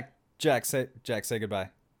 Jack, say goodbye,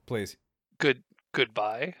 please.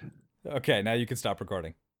 Goodbye. Okay, now you can stop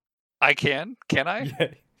recording. I can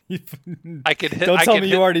I? Yeah. I could hit. Don't tell me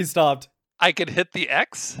you already stopped. I could hit the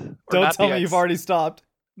X. Don't tell me you've already stopped.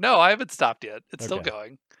 No, I haven't stopped yet. It's still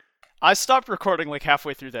going. I stopped recording like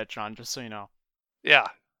halfway through that, John, just so you know. Yeah.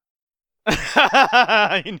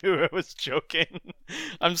 I knew I was joking.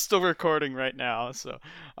 I'm still recording right now, so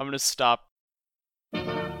I'm going to stop.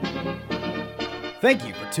 Thank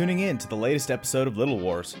you for tuning in to the latest episode of Little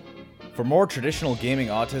Wars. For more traditional gaming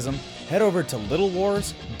autism, head over to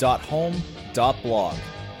littlewars.home.blog.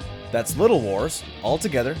 That's Little Wars, all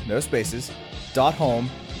together, no spaces,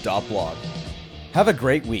 .home.blog. Have a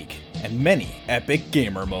great week, and many epic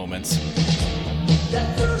gamer moments.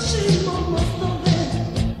 That